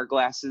the bar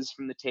glasses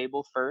from the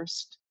table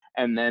first,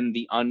 and then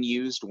the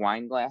unused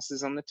wine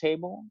glasses on the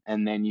table.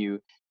 And then you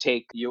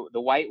take the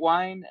white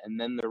wine and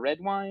then the red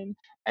wine.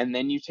 And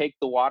then you take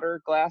the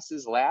water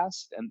glasses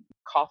last and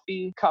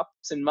coffee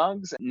cups and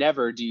mugs.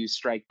 Never do you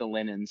strike the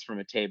linens from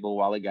a table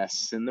while a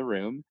guest's in the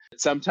room.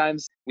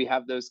 Sometimes we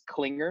have those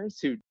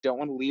clingers who don't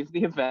want to leave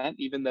the event,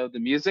 even though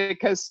the music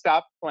has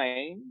stopped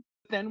playing.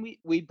 Then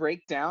we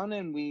break down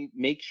and we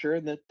make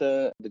sure that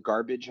the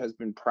garbage has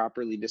been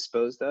properly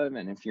disposed of.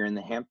 And if you're in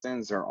the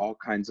Hamptons, there are all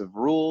kinds of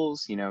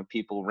rules.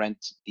 People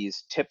rent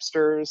these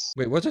tipsters.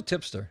 Wait, what's a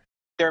tipster?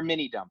 They're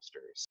mini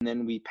dumpsters. And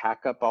then we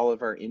pack up all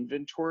of our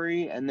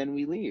inventory and then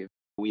we leave.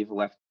 We've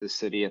left the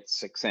city at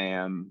 6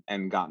 a.m.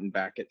 and gotten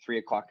back at 3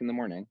 o'clock in the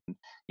morning.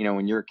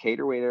 When you're a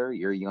cater waiter,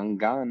 you're a young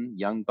gun,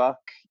 young buck,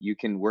 you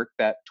can work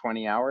that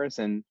 20 hours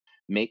and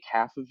make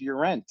half of your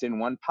rent in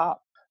one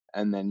pop.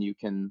 And then you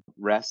can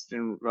rest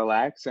and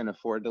relax and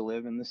afford to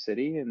live in the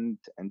city and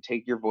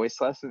take your voice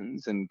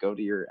lessons and go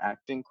to your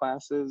acting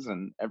classes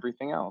and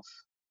everything else.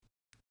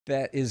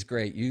 That is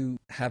great. You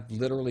have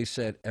literally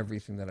said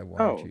everything that I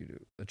wanted you to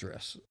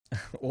address.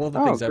 All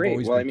the things I've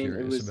always been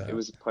curious about. It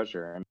was a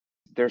pleasure.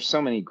 There's so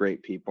many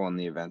great people in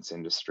the events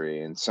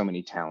industry and so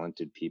many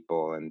talented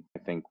people. And I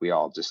think we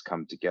all just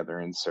come together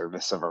in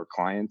service of our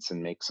clients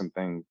and make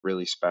something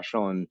really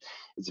special. And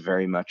it's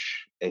very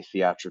much a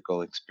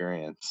theatrical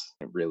experience.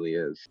 It really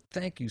is.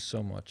 Thank you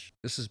so much.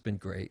 This has been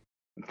great.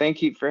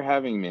 Thank you for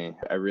having me.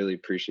 I really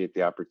appreciate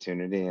the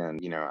opportunity. And,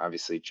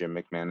 obviously Jim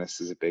McManus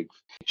is a big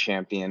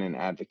champion and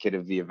advocate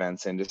of the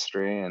events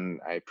industry.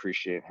 And I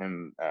appreciate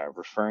him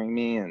referring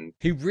me. And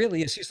he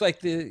really is. He's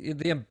like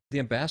the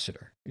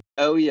ambassador.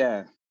 Oh,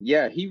 yeah.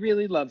 Yeah, he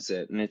really loves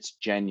it. And it's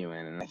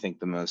genuine. And I think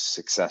the most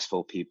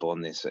successful people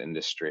in this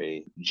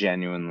industry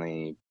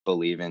genuinely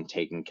believe in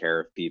taking care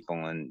of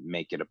people and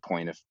make it a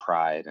point of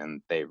pride.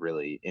 And they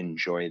really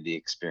enjoy the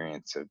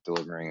experience of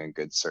delivering a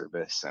good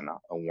service and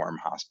a warm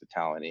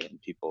hospitality.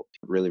 And people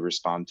really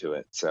respond to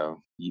it.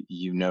 So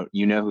you know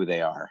who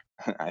they are.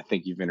 I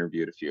think you've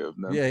interviewed a few of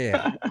them.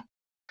 Yeah.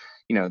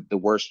 The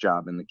worst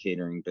job in the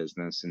catering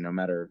business, and no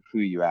matter who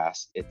you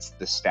ask, it's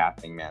the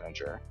staffing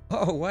manager.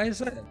 Oh, why is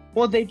that?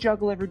 Well, they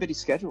juggle everybody's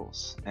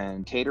schedules,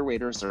 and cater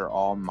waiters are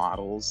all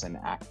models and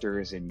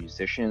actors and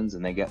musicians,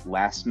 and they get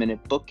last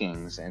minute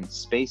bookings and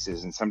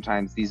spaces. And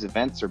sometimes these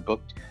events are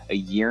booked a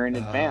year in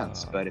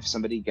advance. But if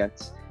somebody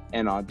gets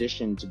an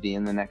audition to be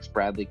in the next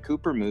Bradley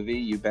Cooper movie,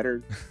 you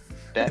better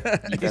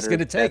he's going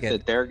to take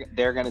it. That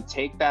they're going to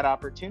take that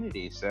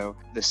opportunity. So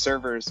the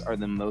servers are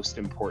the most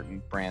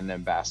important brand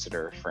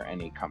ambassador for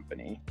any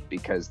company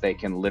because they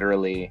can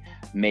literally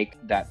make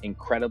that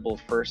incredible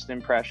first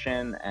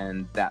impression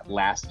and that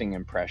lasting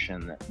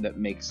impression that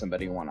makes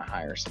somebody want to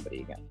hire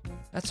somebody again.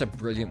 That's a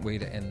brilliant way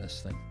to end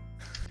this thing.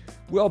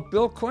 Well,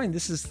 Bill Coyne,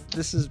 this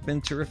has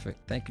been terrific.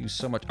 Thank you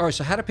so much. All right,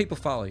 so how do people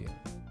follow you?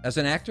 As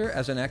an actor,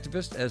 as an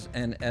activist,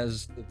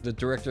 as the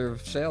director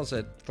of sales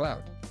at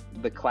Cloud?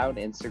 The Cloud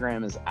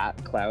Instagram is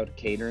at Cloud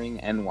Catering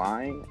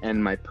NY,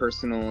 and my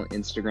personal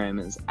Instagram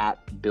is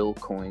at Bill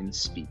Coyne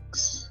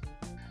Speaks.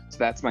 So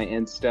that's my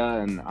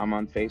Insta, and I'm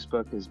on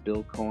Facebook as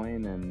Bill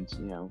Coyne, and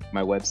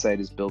my website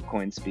is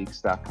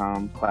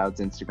billcoynespeaks.com. Cloud's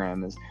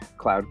Instagram is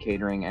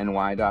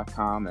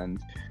cloudcateringny.com, and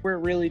we're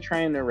really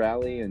trying to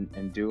rally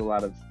and do a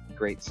lot of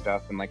great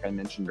stuff. And like I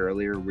mentioned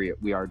earlier,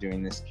 we are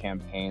doing this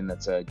campaign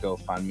that's a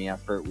GoFundMe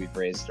effort. We've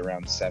raised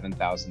around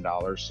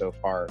 $7,000 so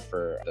far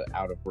for the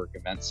out of work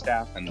event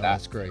staff, and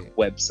that's great.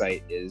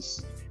 Website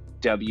is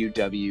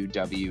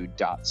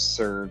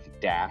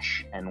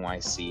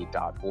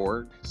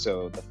www.serve-nyc.org.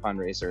 So the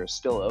fundraiser is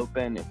still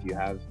open. If you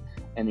have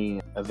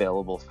any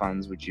available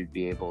funds, which you'd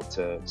be able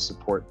to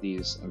support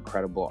these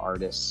incredible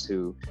artists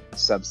who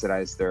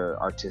subsidize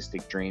their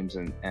artistic dreams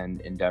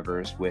and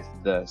endeavors with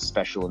the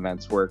special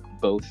events work,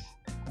 both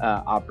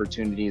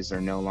opportunities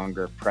are no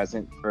longer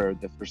present for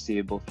the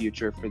foreseeable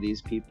future for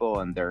these people,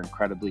 and they're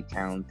incredibly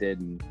talented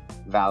and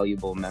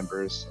valuable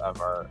members of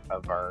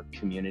our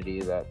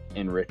community that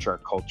enrich our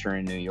culture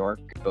in New York,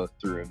 both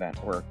through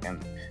event work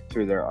and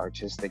through their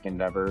artistic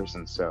endeavors.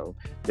 And so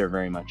they're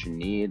very much in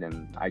need,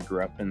 and I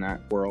grew up in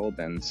that world,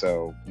 and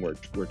so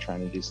we're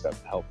trying to do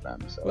stuff to help them.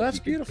 So well, that's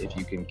beautiful. If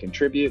you can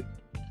contribute.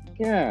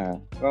 Yeah,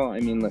 well, I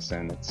mean,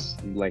 listen, it's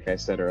like I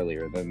said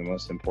earlier, they're the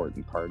most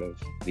important part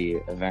of the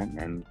event.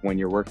 And when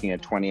you're working a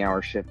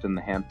 20-hour shift in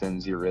the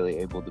Hamptons, you're really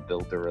able to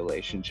build a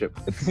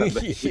relationship with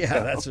somebody.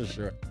 Yeah, that's for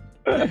sure.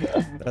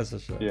 That's for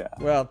sure. Yeah.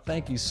 Well,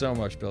 thank you so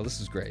much, Bill.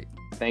 This is great.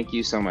 Thank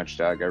you so much,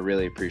 Doug. I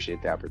really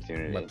appreciate the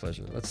opportunity. My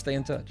pleasure. Let's stay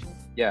in touch.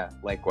 Yeah,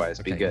 likewise.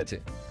 Okay, be good. You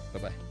too.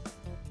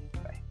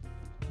 Bye-bye. Bye.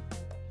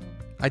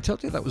 I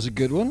told you that was a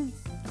good one.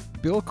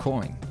 Bill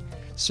Coyne.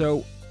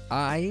 So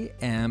I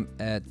am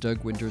at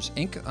Doug Winters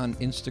Inc. on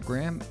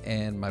Instagram,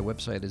 and my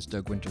website is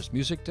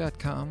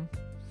dougwintersmusic.com.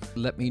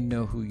 Let me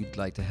know who you'd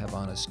like to have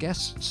on as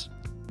guests.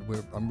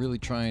 I'm really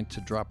trying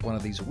to drop one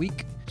of these a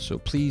week, so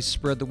please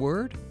spread the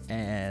word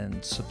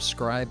and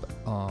subscribe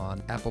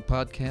on Apple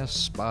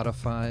Podcasts,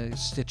 Spotify,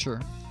 Stitcher,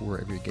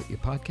 wherever you get your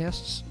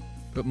podcasts.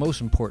 But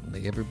most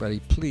importantly, everybody,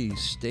 please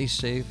stay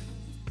safe,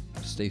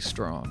 stay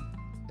strong,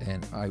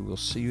 and I will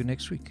see you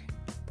next week.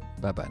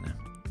 Bye-bye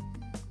now.